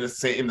Gunn in the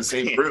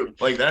same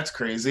group. Like, that's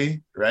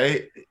crazy,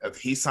 right?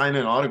 He signed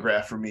an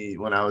autograph for me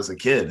when I was a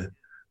kid,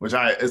 which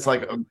it's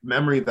like a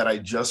memory that I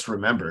just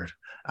remembered.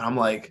 And I'm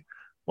like,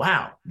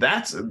 wow,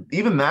 that's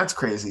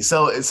crazy.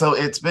 So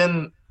it's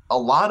been a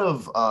lot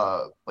of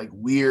like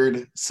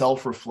weird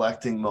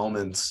self-reflecting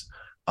moments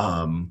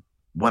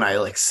when I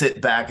like sit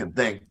back and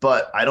think,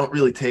 but I don't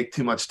really take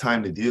too much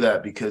time to do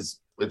that, because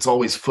it's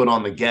always foot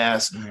on the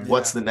gas.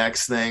 What's the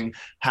next thing?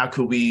 How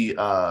could we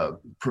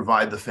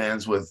provide the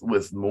fans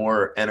with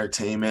more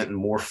entertainment and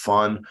more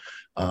fun?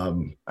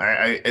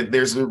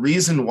 There's a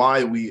reason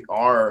why we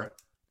are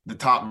the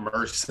top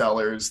merch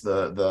sellers,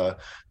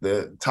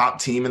 the top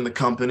team in the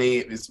company.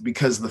 It's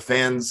because the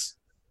fans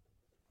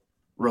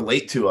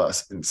relate to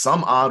us in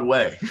some odd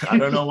way. I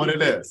don't know what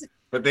it is,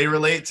 but they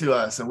relate to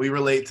us and we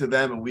relate to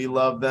them and we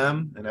love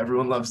them, and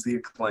everyone loves the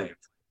Acclaimed.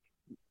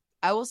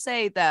 I will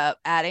say that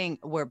adding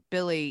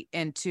Billy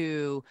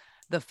into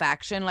the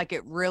faction, like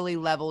it really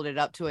leveled it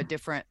up to a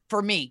different,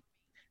 for me.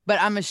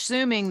 But I'm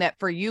assuming that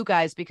for you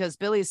guys, because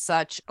Billy's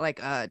such like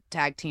a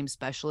tag team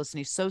specialist and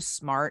he's so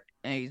smart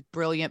and he's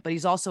brilliant, but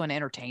he's also an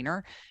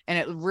entertainer. And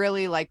it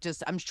really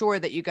I'm sure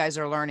that you guys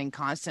are learning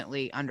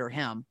constantly under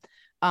him.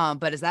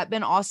 But has that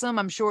been awesome?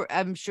 I'm sure.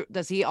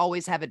 Does he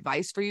always have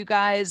advice for you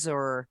guys,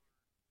 or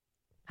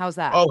how's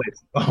that?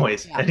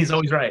 Always. Yeah. And he's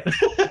always right,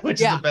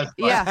 which is the best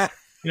part. Yeah.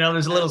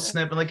 There's a little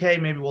snippet like, hey,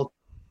 maybe we'll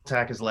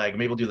attack his leg.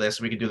 Maybe we'll do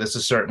this. We can do this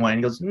a certain way. And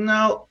he goes,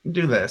 no,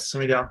 do this.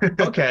 And we go,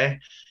 okay.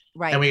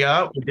 Right. And we go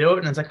out, we do it,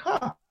 and it's like,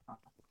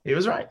 he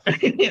was right.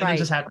 It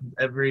just happens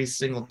every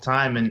single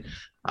time. And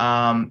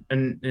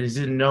it's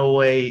in no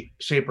way,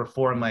 shape, or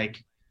form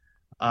like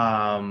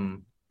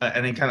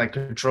any kind of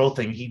control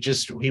thing.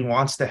 He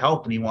wants to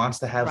help and he wants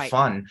to have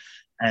fun.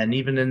 And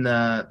even in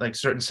the like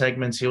certain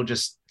segments, he'll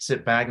just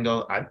sit back and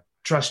go, I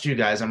trust you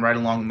guys. I'm right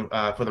along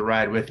for the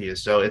ride with you.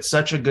 So it's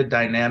such a good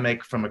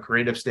dynamic from a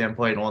creative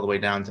standpoint, all the way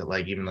down to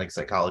like even like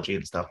psychology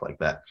and stuff like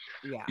that.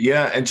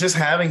 Yeah. And just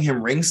having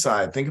him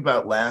ringside, think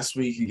about last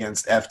week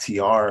against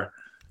FTR.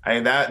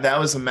 That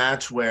was a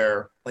match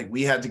where like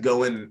we had to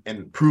go in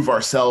and prove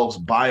ourselves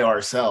by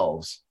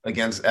ourselves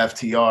against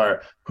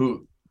FTR,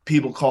 who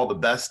people call the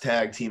best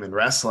tag team in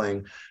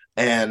wrestling.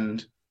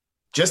 And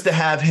just to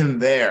have him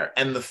there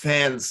and the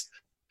fans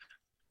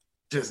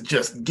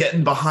just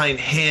getting behind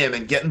him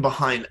and getting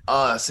behind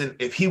us. And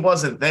if he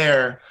wasn't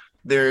there,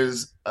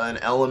 there's an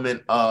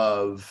element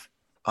of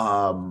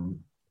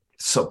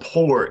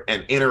support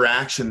and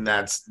interaction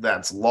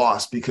that's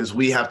lost because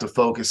we have to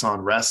focus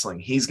on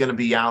wrestling. He's going to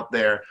be out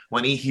there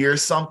when he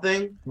hears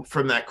something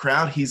from that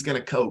crowd, he's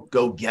going to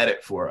go get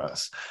it for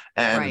us.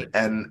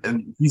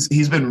 And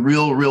he's been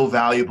real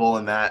valuable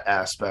in that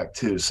aspect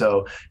too.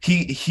 So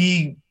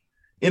he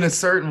in a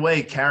certain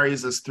way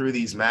carries us through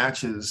these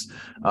matches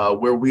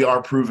where we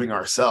are proving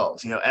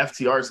ourselves.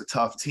 FTR is a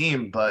tough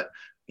team, but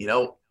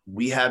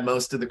we had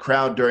most of the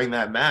crowd during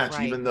that match,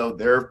 even though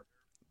they're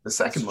the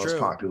second most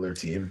popular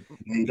team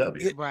in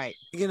AEW. Right.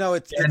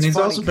 And he's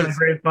also been a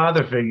great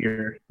father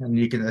figure. And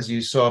you can, as you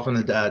saw from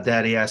the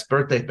Daddy Ass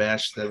birthday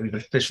bash, that we've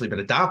officially been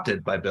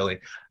adopted by Billy.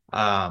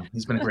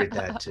 He's been a great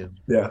dad too.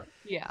 Yeah.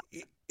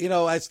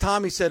 As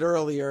Tommy said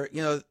earlier,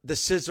 the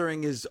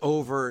scissoring is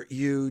over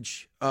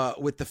huge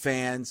with the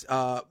fans.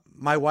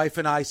 My wife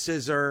and I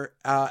scissor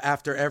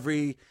after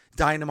every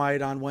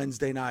Dynamite on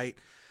Wednesday night.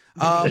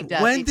 He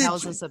does. He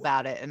tells us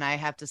about it, and I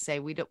have to say,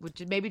 we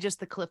maybe just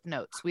the cliff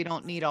notes. We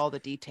don't need all the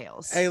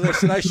details. Hey,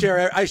 listen, I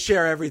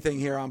share everything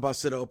here on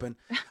Busted Open.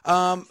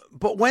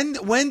 But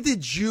when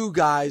did you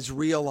guys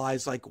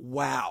realize, like,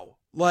 wow,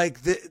 like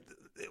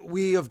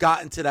we have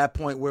gotten to that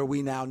point where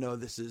we now know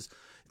this is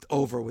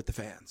over with the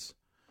fans?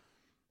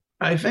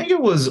 I think it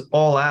was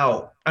All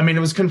Out. I mean, it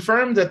was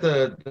confirmed at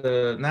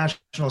the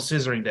National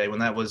Scissoring Day when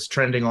that was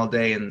trending all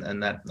day,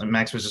 and that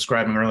Max was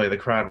describing earlier, the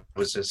crowd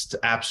was just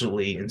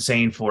absolutely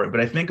insane for it. But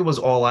I think it was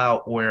All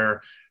Out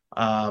where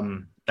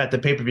at the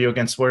pay-per-view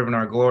against Swerve in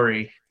Our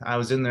Glory, I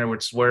was in there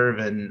with Swerve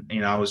and,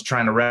 I was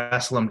trying to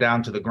wrestle him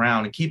down to the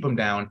ground and keep him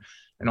down.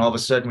 And all of a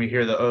sudden we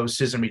hear the "Oh,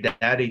 Scissor Me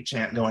Daddy"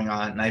 chant going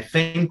on. And I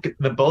think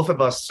the both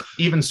of us,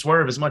 even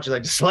Swerve, as much as I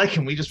dislike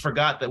him, we just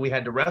forgot that we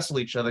had to wrestle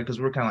each other because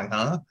we were kind of like,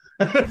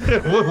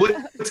 huh?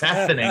 What's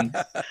happening?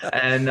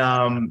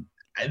 And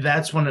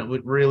that's when it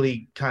would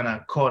really kind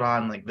of caught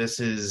on. Like,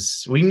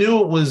 we knew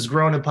it was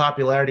growing in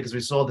popularity because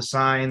we saw the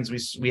signs.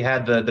 We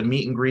had the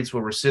meet and greets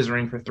where we're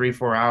scissoring for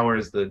 3-4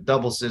 hours, the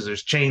double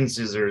scissors, chain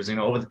scissors,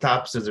 over the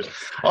top scissors,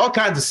 all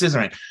kinds of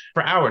scissoring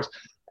for hours.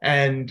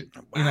 And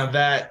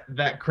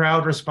that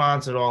crowd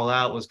response at All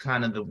Out was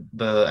kind of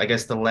the I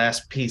guess the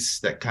last piece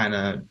that kind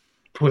of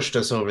pushed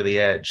us over the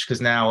edge, because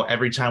now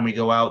every time we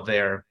go out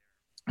there,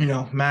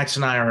 Max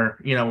and I are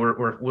we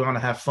want to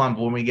have fun,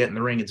 but when we get in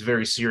the ring, it's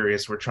very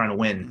serious. We're trying to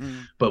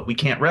win, but we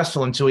can't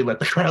wrestle until we let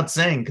the crowd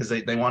sing because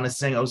they want to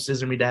sing "Oh,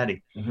 Scissor Me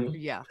Daddy." Mm-hmm.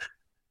 Yeah,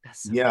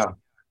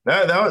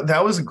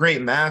 That was a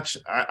great match.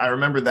 I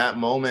remember that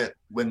moment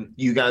when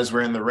you guys were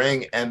in the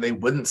ring and they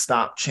wouldn't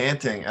stop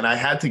chanting, and I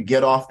had to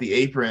get off the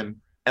apron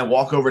and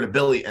walk over to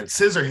Billy and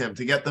scissor him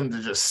to get them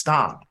to just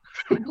stop.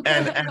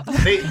 And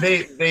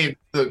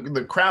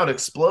the crowd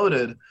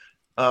exploded,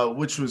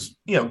 which was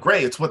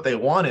great. It's what they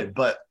wanted.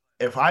 But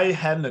if I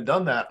hadn't have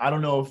done that, I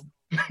don't know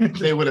if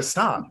they would have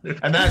stopped.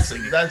 And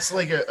that's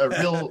like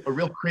a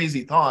real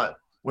crazy thought,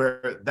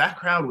 where that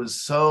crowd was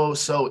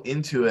so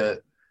into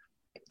it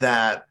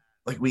that,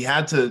 like, we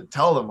had to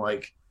tell them,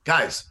 like,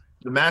 guys,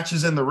 the match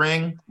is in the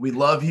ring. We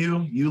love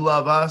you. You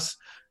love us.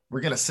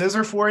 We're going to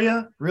scissor for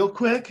you real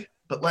quick,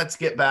 but let's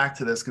get back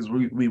to this because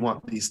we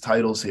want these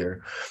titles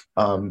here.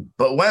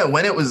 But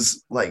when it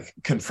was like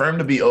confirmed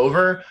to be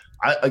over,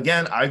 I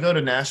go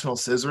to National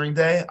Scissoring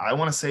Day. I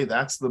want to say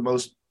that's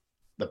the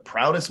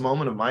proudest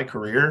moment of my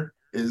career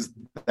is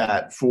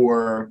that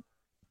for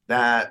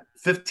that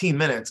 15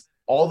 minutes,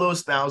 all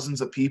those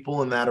thousands of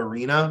people in that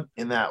arena,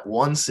 in that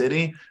one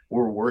city,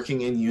 were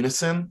working in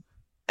unison,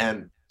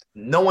 and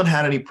no one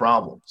had any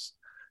problems.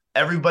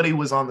 Everybody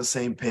was on the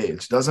same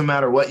page. Doesn't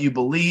matter what you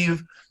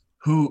believe,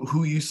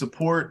 who you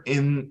support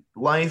in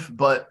life,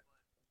 but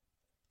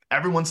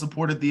everyone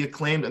supported the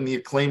Acclaimed, and the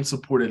Acclaimed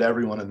supported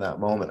everyone in that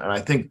moment. And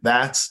I think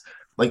that's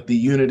like the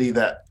unity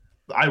that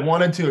I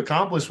wanted to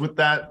accomplish with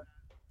that,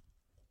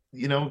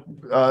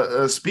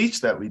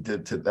 speech that we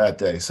did that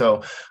day.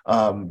 So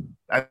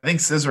I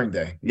think Scissoring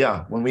Day,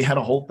 when we had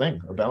a whole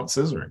thing about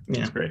scissoring, it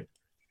was great.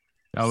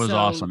 That was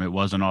awesome. It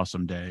was an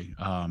awesome day.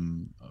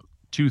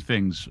 Two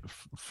things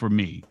for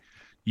me.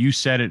 You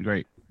said it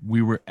great.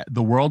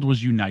 The world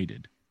was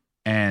united.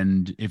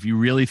 And if you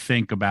really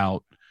think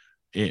about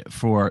it,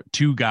 for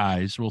two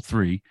guys, well,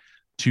 three,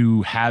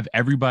 to have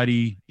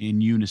everybody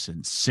in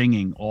unison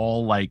singing,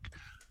 all like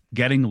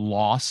getting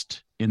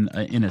lost in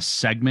a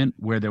segment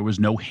where there was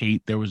no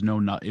hate, there was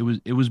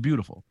it was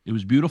beautiful. It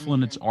was beautiful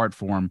in its art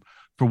form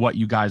for what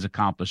you guys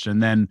accomplished.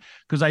 And then,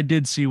 because I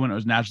did see when it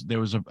was national, there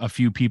was a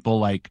few people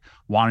like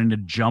wanting to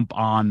jump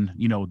on,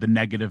 the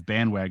negative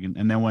bandwagon.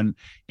 And then when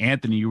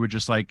Anthony, you were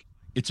just like,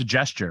 it's a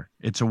gesture.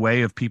 It's a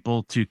way of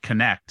people to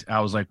connect. I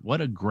was like, what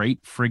a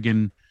great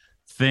friggin'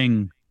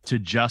 thing to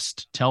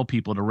just tell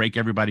people to rake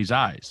everybody's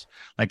eyes.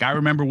 Like, I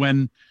remember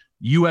when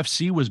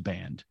UFC was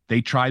banned, they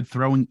tried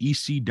throwing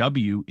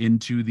ECW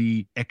into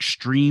the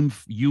extreme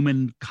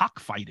human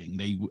cockfighting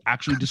they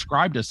actually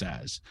described us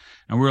as.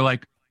 And we were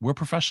like, we're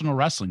professional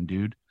wrestling,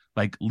 dude.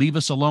 Like, leave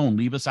us alone.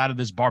 Leave us out of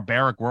this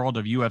barbaric world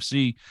of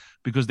UFC,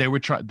 because they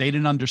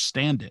didn't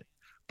understand it.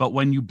 But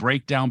when you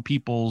break down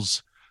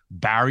people's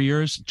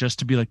barriers just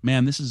to be like,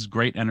 man, this is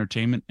great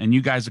entertainment, and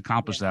you guys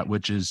accomplished that,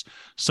 which is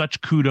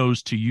such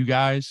kudos to you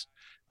guys.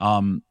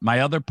 My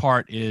other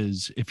part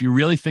is, if you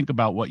really think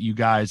about what you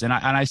guys, and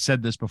I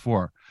said this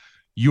before,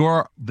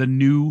 you're the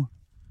new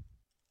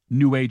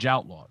age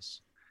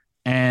outlaws,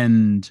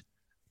 and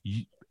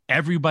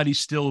everybody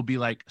still will be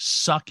like,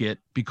 suck it,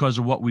 because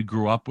of what we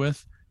grew up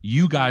with.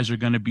 You guys are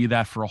going to be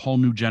that for a whole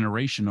new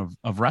generation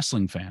of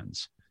wrestling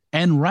fans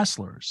and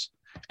wrestlers.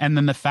 And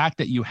then the fact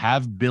that you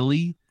have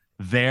Billy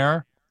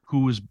there,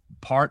 who is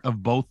part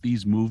of both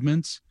these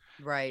movements,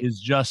 right, is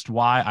just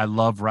why I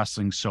love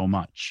wrestling so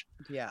much.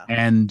 Yeah.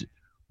 And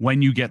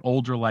when you get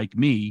older like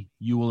me,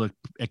 you will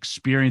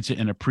experience it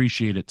and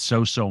appreciate it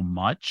so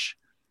much,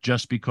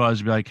 just because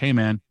you'll be like, hey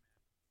man,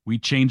 we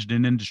changed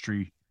an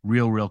industry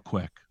real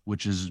quick,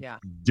 which is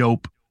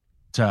dope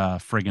to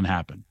friggin'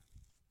 happen.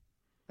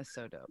 That's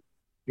so dope.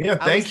 Yeah,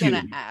 thank you. I was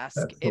going to ask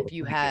if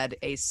you had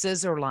a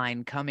scissor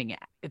line coming,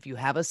 if you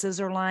have a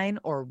scissor line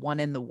or one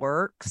in the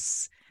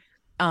works.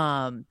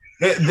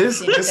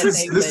 This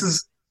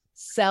is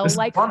sell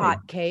like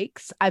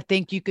hotcakes. I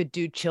think you could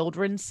do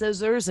children's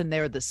scissors, and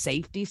they're the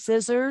safety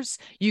scissors.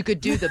 You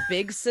could do the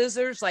big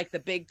scissors, like the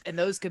big, and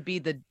those could be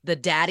the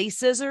daddy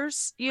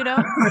scissors,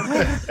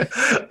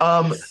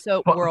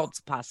 So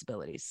world's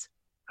possibilities.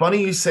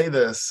 Funny you say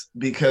this,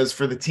 because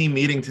for the team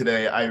meeting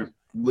today, I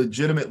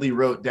legitimately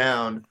wrote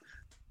down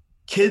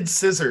kids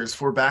scissors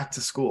for back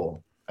to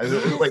school. I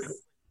was like,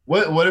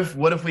 what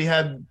if we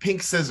had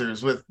pink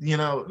scissors with,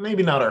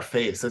 maybe not our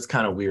face, that's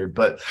kind of weird,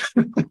 but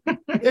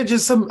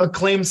just some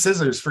Acclaimed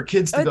scissors for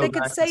kids to go. They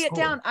could back say to it school.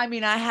 down. I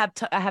mean, I have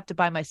to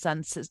buy my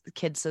son's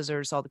kid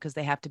scissors all because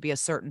they have to be a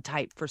certain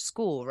type for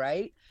school,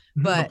 right?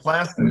 But the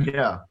plastic,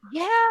 yeah.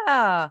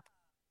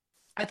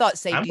 I thought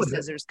safety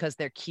scissors because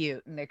they're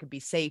cute and they could be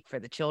safe for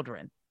the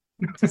children.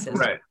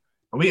 Right.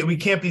 We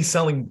can't be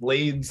selling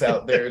blades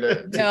out there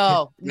to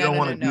no, we don't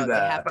want to do that.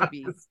 They have to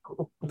be.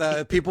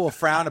 The people will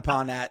frown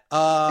upon that.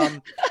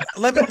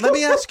 Let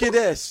me ask you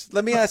this.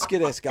 Let me ask you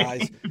this,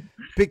 guys,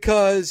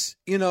 because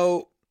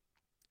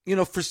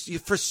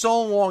for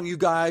so long you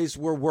guys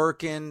were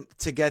working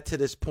to get to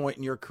this point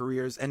in your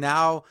careers, and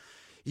now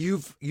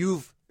you've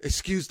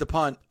excuse the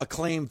pun,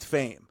 acclaimed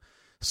fame.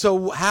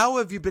 So how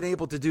have you been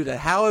able to do that?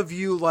 How have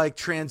you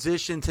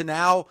transitioned to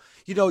now,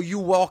 you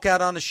walk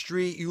out on the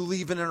street, you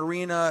leave in an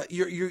arena,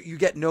 you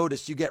get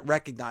noticed, you get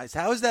recognized.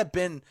 How has that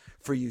been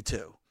for you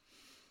two?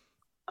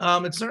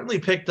 It's certainly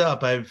picked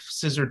up. I've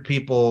scissored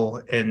people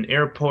in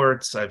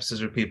airports. I've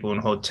scissored people in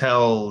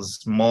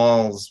hotels,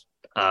 malls,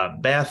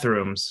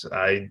 bathrooms.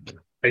 I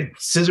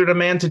scissored a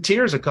man to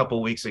tears a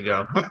couple weeks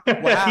ago.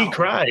 Wow. He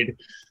cried.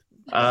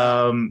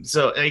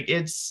 So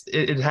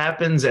it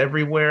happens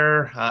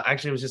everywhere.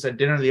 Actually, I was just at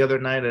dinner the other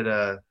night at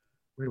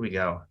where did we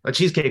go? A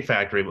Cheesecake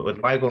Factory, but with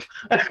Michael.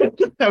 I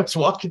was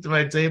walking to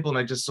my table and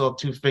I just saw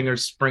two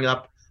fingers spring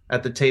up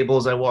at the table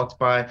as I walked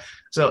by.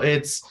 So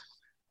it's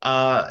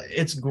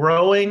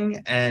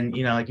growing, and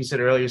like you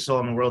said earlier, you saw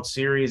in the World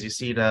Series, you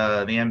see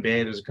the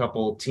NBA. There's a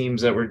couple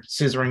teams that were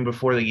scissoring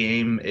before the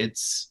game.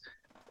 It's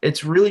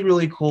really,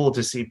 really cool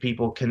to see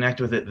people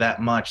connect with it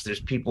that much.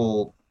 There's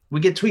people we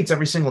get tweets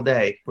every single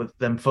day with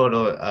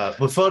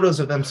photos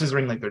of them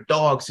scissoring like their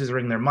dog,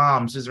 scissoring their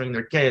mom, scissoring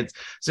their kids,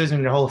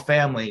 scissoring their whole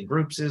family,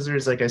 group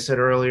scissors, like I said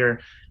earlier.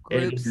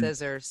 Group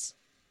scissors.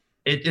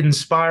 It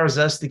inspires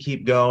us to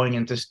keep going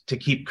and to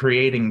keep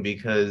creating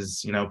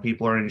because, you know,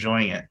 people are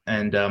enjoying it.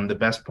 And the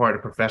best part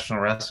of professional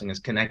wrestling is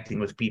connecting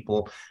with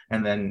people.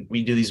 And then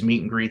we do these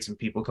meet and greets and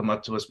people come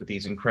up to us with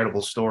these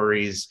incredible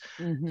stories.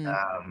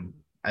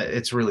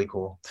 It's really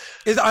cool.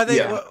 Are they?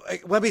 Yeah.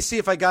 Let me see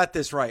if I got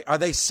this right. Are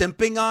they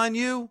simping on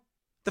you,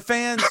 the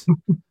fans?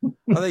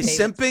 Are they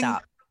simping?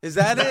 Stop. Is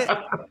that it?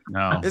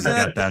 No.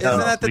 Isn't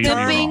that the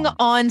term? Simping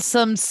on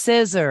some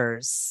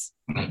scissors.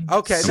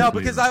 Okay, no,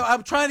 because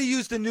I'm trying to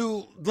use the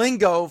new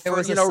lingo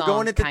for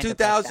going into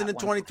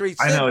 2023. Like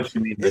I know what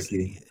you mean,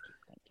 Vicky.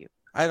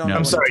 I don't know.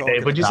 I'm sorry,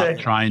 Dave. What'd you say?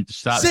 Trying to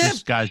stop.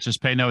 Just, guys,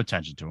 just pay no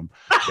attention to him.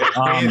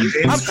 I'm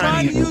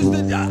trying to use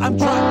listen, I'm a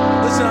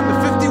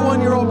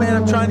 51-year-old man.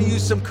 I'm trying to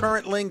use some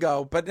current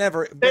lingo, but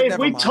never. Dave,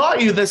 we taught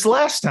you this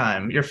last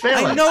time. You're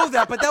failing. I know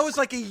that, but that was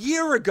like a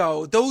year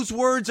ago. Those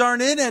words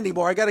aren't in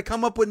anymore. I got to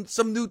come up with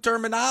some new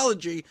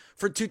terminology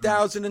for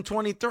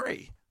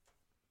 2023.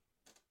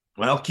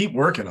 Well, keep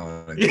working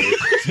on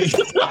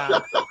it.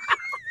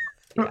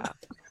 Yeah.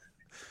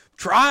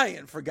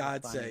 Trying, for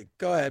God's sake.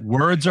 Go ahead.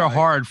 Words are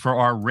hard for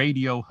our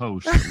radio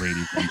host,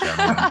 ladies and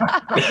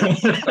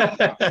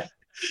gentlemen.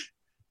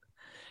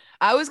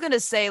 I was going to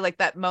say, like,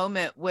 that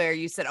moment where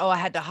you said, I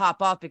had to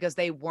hop off because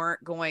they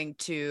weren't going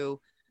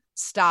to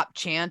stop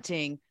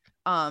chanting.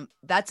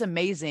 That's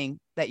amazing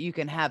that you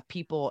can have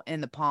people in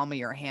the palm of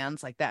your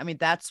hands like that. I mean,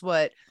 that's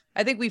what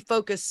I think we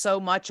focus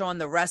so much on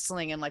the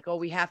wrestling and like,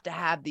 we have to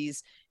have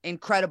these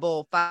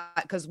incredible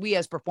because we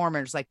as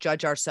performers like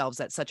judge ourselves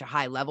at such a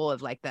high level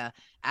of like the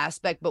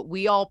aspect, but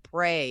we all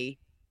pray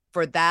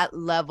for that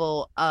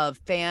level of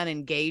fan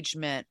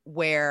engagement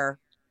where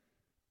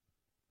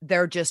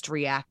they're just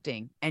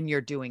reacting and you're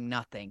doing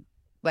nothing.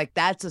 Like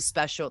that's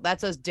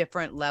a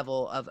different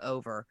level of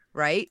over,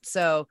 right?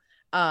 So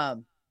I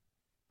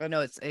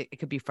know it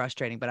could be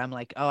frustrating, but I'm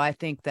like, I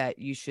think that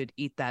you should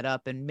eat that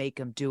up and make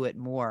them do it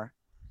more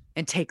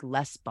and take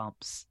less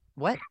bumps.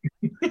 What?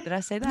 Did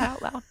I say that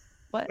out loud?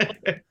 What?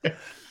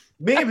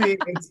 Maybe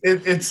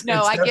it's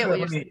no, I get what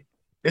you're saying.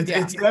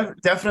 It's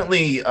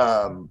definitely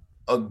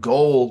a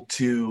goal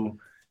to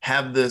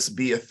have this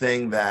be a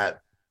thing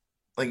that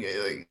like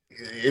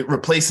it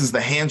replaces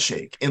the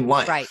handshake in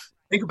life. Right.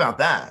 Think about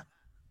that.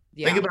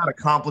 Yeah. Think about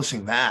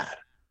accomplishing that.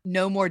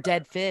 No more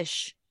dead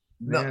fish.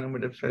 No more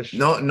dead fish.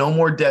 No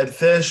more dead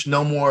fish.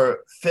 No more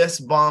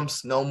fist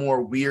bumps. No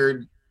more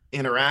weird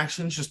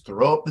interactions. Just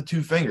throw up the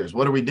two fingers.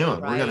 What are we doing?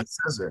 Right. We're gonna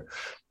scissor.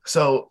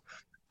 So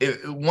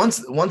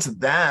once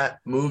that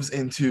moves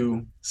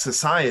into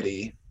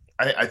society,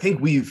 I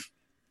think we've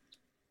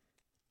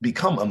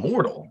become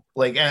immortal.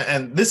 Like,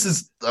 and this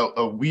is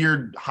a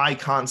weird high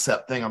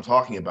concept thing I'm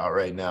talking about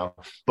right now,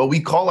 but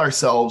we call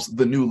ourselves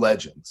the new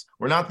legends.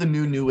 We're not the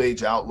new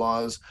age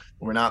outlaws.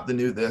 We're not the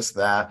new this,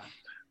 that.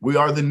 We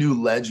are the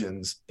new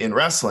legends in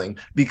wrestling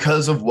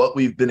because of what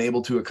we've been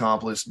able to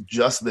accomplish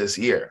just this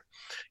year.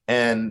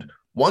 And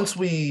once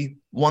we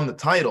won the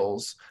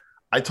titles,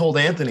 I told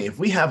Anthony, if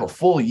we have a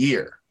full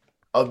year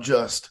of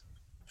just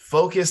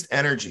focused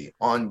energy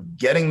on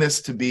getting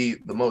this to be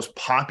the most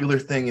popular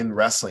thing in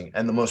wrestling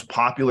and the most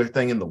popular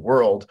thing in the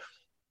world,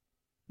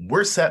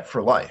 we're set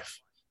for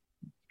life.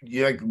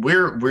 Yeah,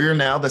 we're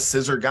now the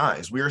scissor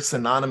guys. We are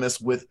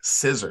synonymous with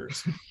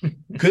scissors.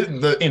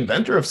 The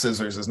inventor of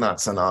scissors is not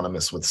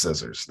synonymous with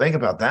scissors. Think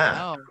about that.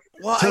 Oh.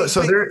 Well,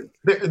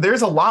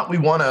 there's a lot we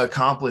want to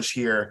accomplish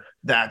here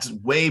that's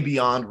way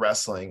beyond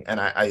wrestling, and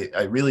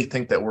I really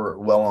think that we're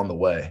well on the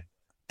way.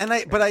 And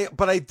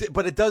but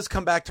it does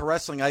come back to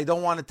wrestling. I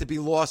don't want it to be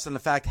lost in the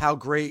fact how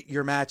great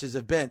your matches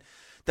have been.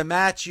 The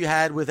match you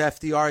had with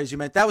FDR, as you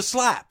meant, that was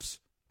slaps,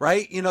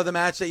 right? You know, the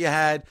match that you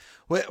had,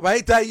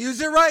 right? Did I use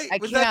it right?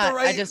 Was that the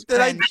right? I just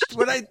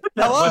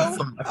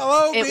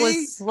hello? It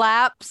was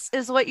slaps,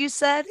 is what you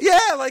said. Yeah,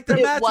 like the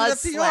match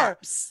with FDR.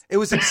 Slaps. It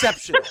was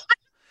exceptional.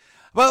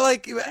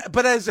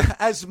 But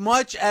as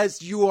much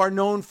as you are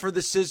known for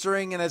the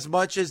scissoring and as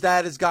much as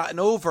that has gotten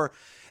over,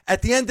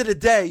 at the end of the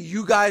day,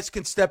 you guys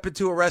can step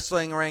into a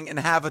wrestling ring and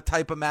have a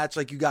type of match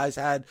like you guys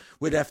had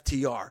with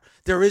FTR.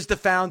 There is the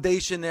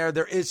foundation there.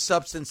 There is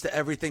substance to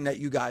everything that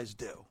you guys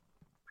do.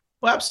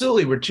 Well,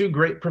 absolutely. We're two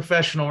great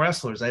professional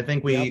wrestlers. I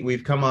think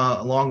we've come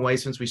a long way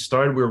since we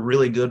started. We were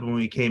really good when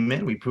we came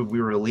in. We proved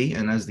we were elite.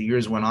 And as the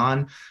years went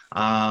on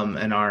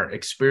and our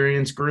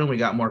experience grew, we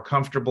got more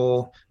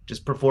comfortable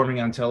just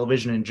performing on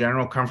television in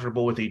general,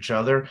 comfortable with each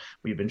other.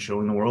 We've been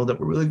showing the world that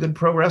we're really good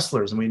pro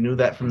wrestlers. And we knew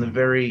that from the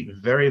very,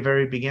 very,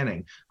 very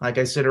beginning. Like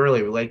I said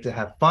earlier, we like to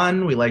have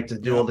fun. We like to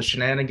do all the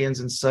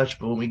shenanigans and such.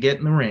 But when we get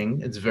in the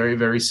ring, it's very,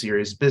 very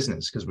serious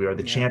business because we are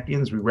the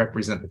champions. We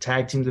represent the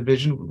tag team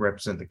division. We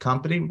represent the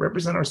company. We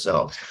represent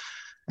ourselves.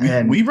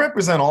 And we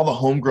represent all the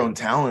homegrown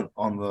talent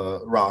on the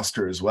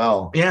roster as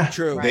well. Yeah,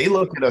 true. They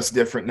look at us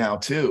different now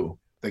too.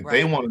 Like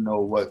they want to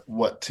know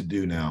what to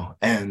do now.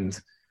 And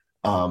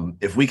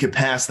if we could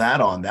pass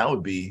that on, that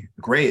would be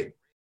great.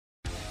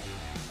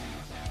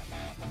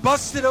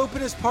 Busted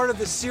Open is part of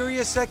the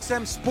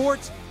SiriusXM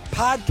Sports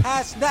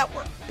Podcast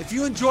Network. If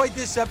you enjoyed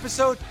this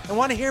episode and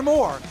want to hear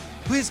more,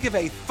 please give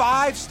a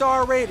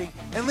 5-star rating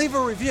and leave a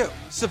review.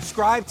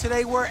 Subscribe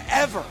today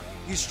wherever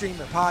you stream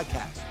your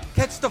podcast.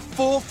 Catch the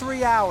full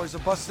 3 hours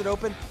of Busted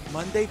Open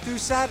Monday through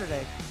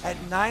Saturday at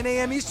 9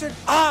 a.m. Eastern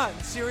on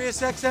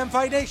SiriusXM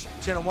Fight Nation,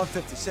 channel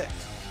 156.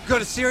 Go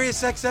to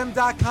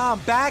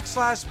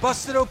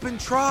SiriusXM.com/Busted Open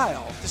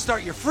Trial to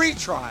start your free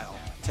trial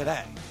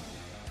today.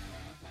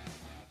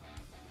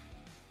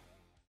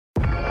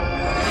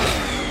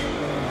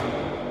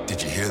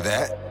 Did you hear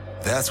that?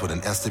 That's what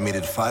an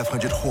estimated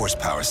 500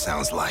 horsepower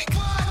sounds like.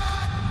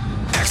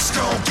 X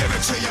gon' give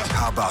it to you.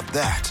 How about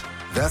that?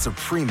 That's a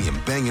premium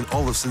Bang &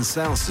 Olufsen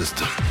sound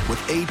system with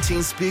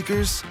 18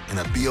 speakers and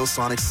a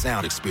Biosonic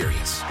sound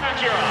experience. And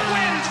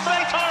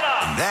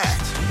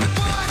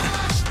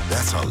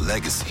that's our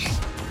legacy.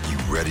 You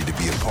ready to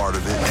be a part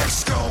of it?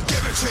 X gon'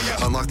 give it to you.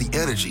 Unlock the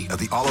energy of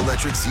the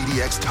all-electric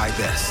ZDX Type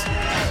S.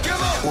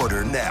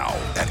 Order now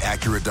at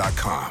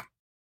Acura.com.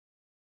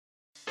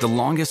 The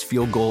longest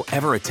field goal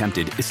ever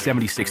attempted is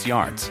 76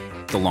 yards.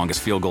 The longest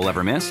field goal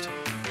ever missed?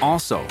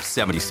 Also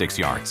 76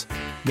 yards.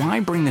 Why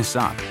bring this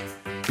up?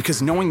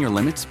 Because knowing your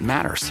limits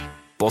matters,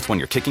 both when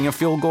you're kicking a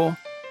field goal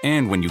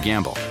and when you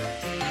gamble.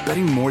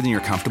 Betting more than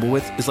you're comfortable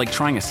with is like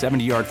trying a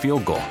 70-yard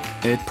field goal.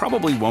 It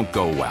probably won't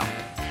go well.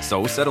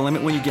 So set a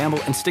limit when you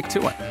gamble and stick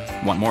to it.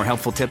 Want more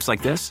helpful tips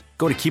like this?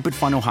 Go to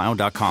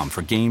keepitfunohio.com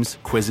for games,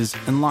 quizzes,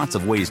 and lots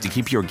of ways to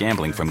keep your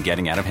gambling from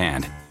getting out of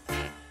hand.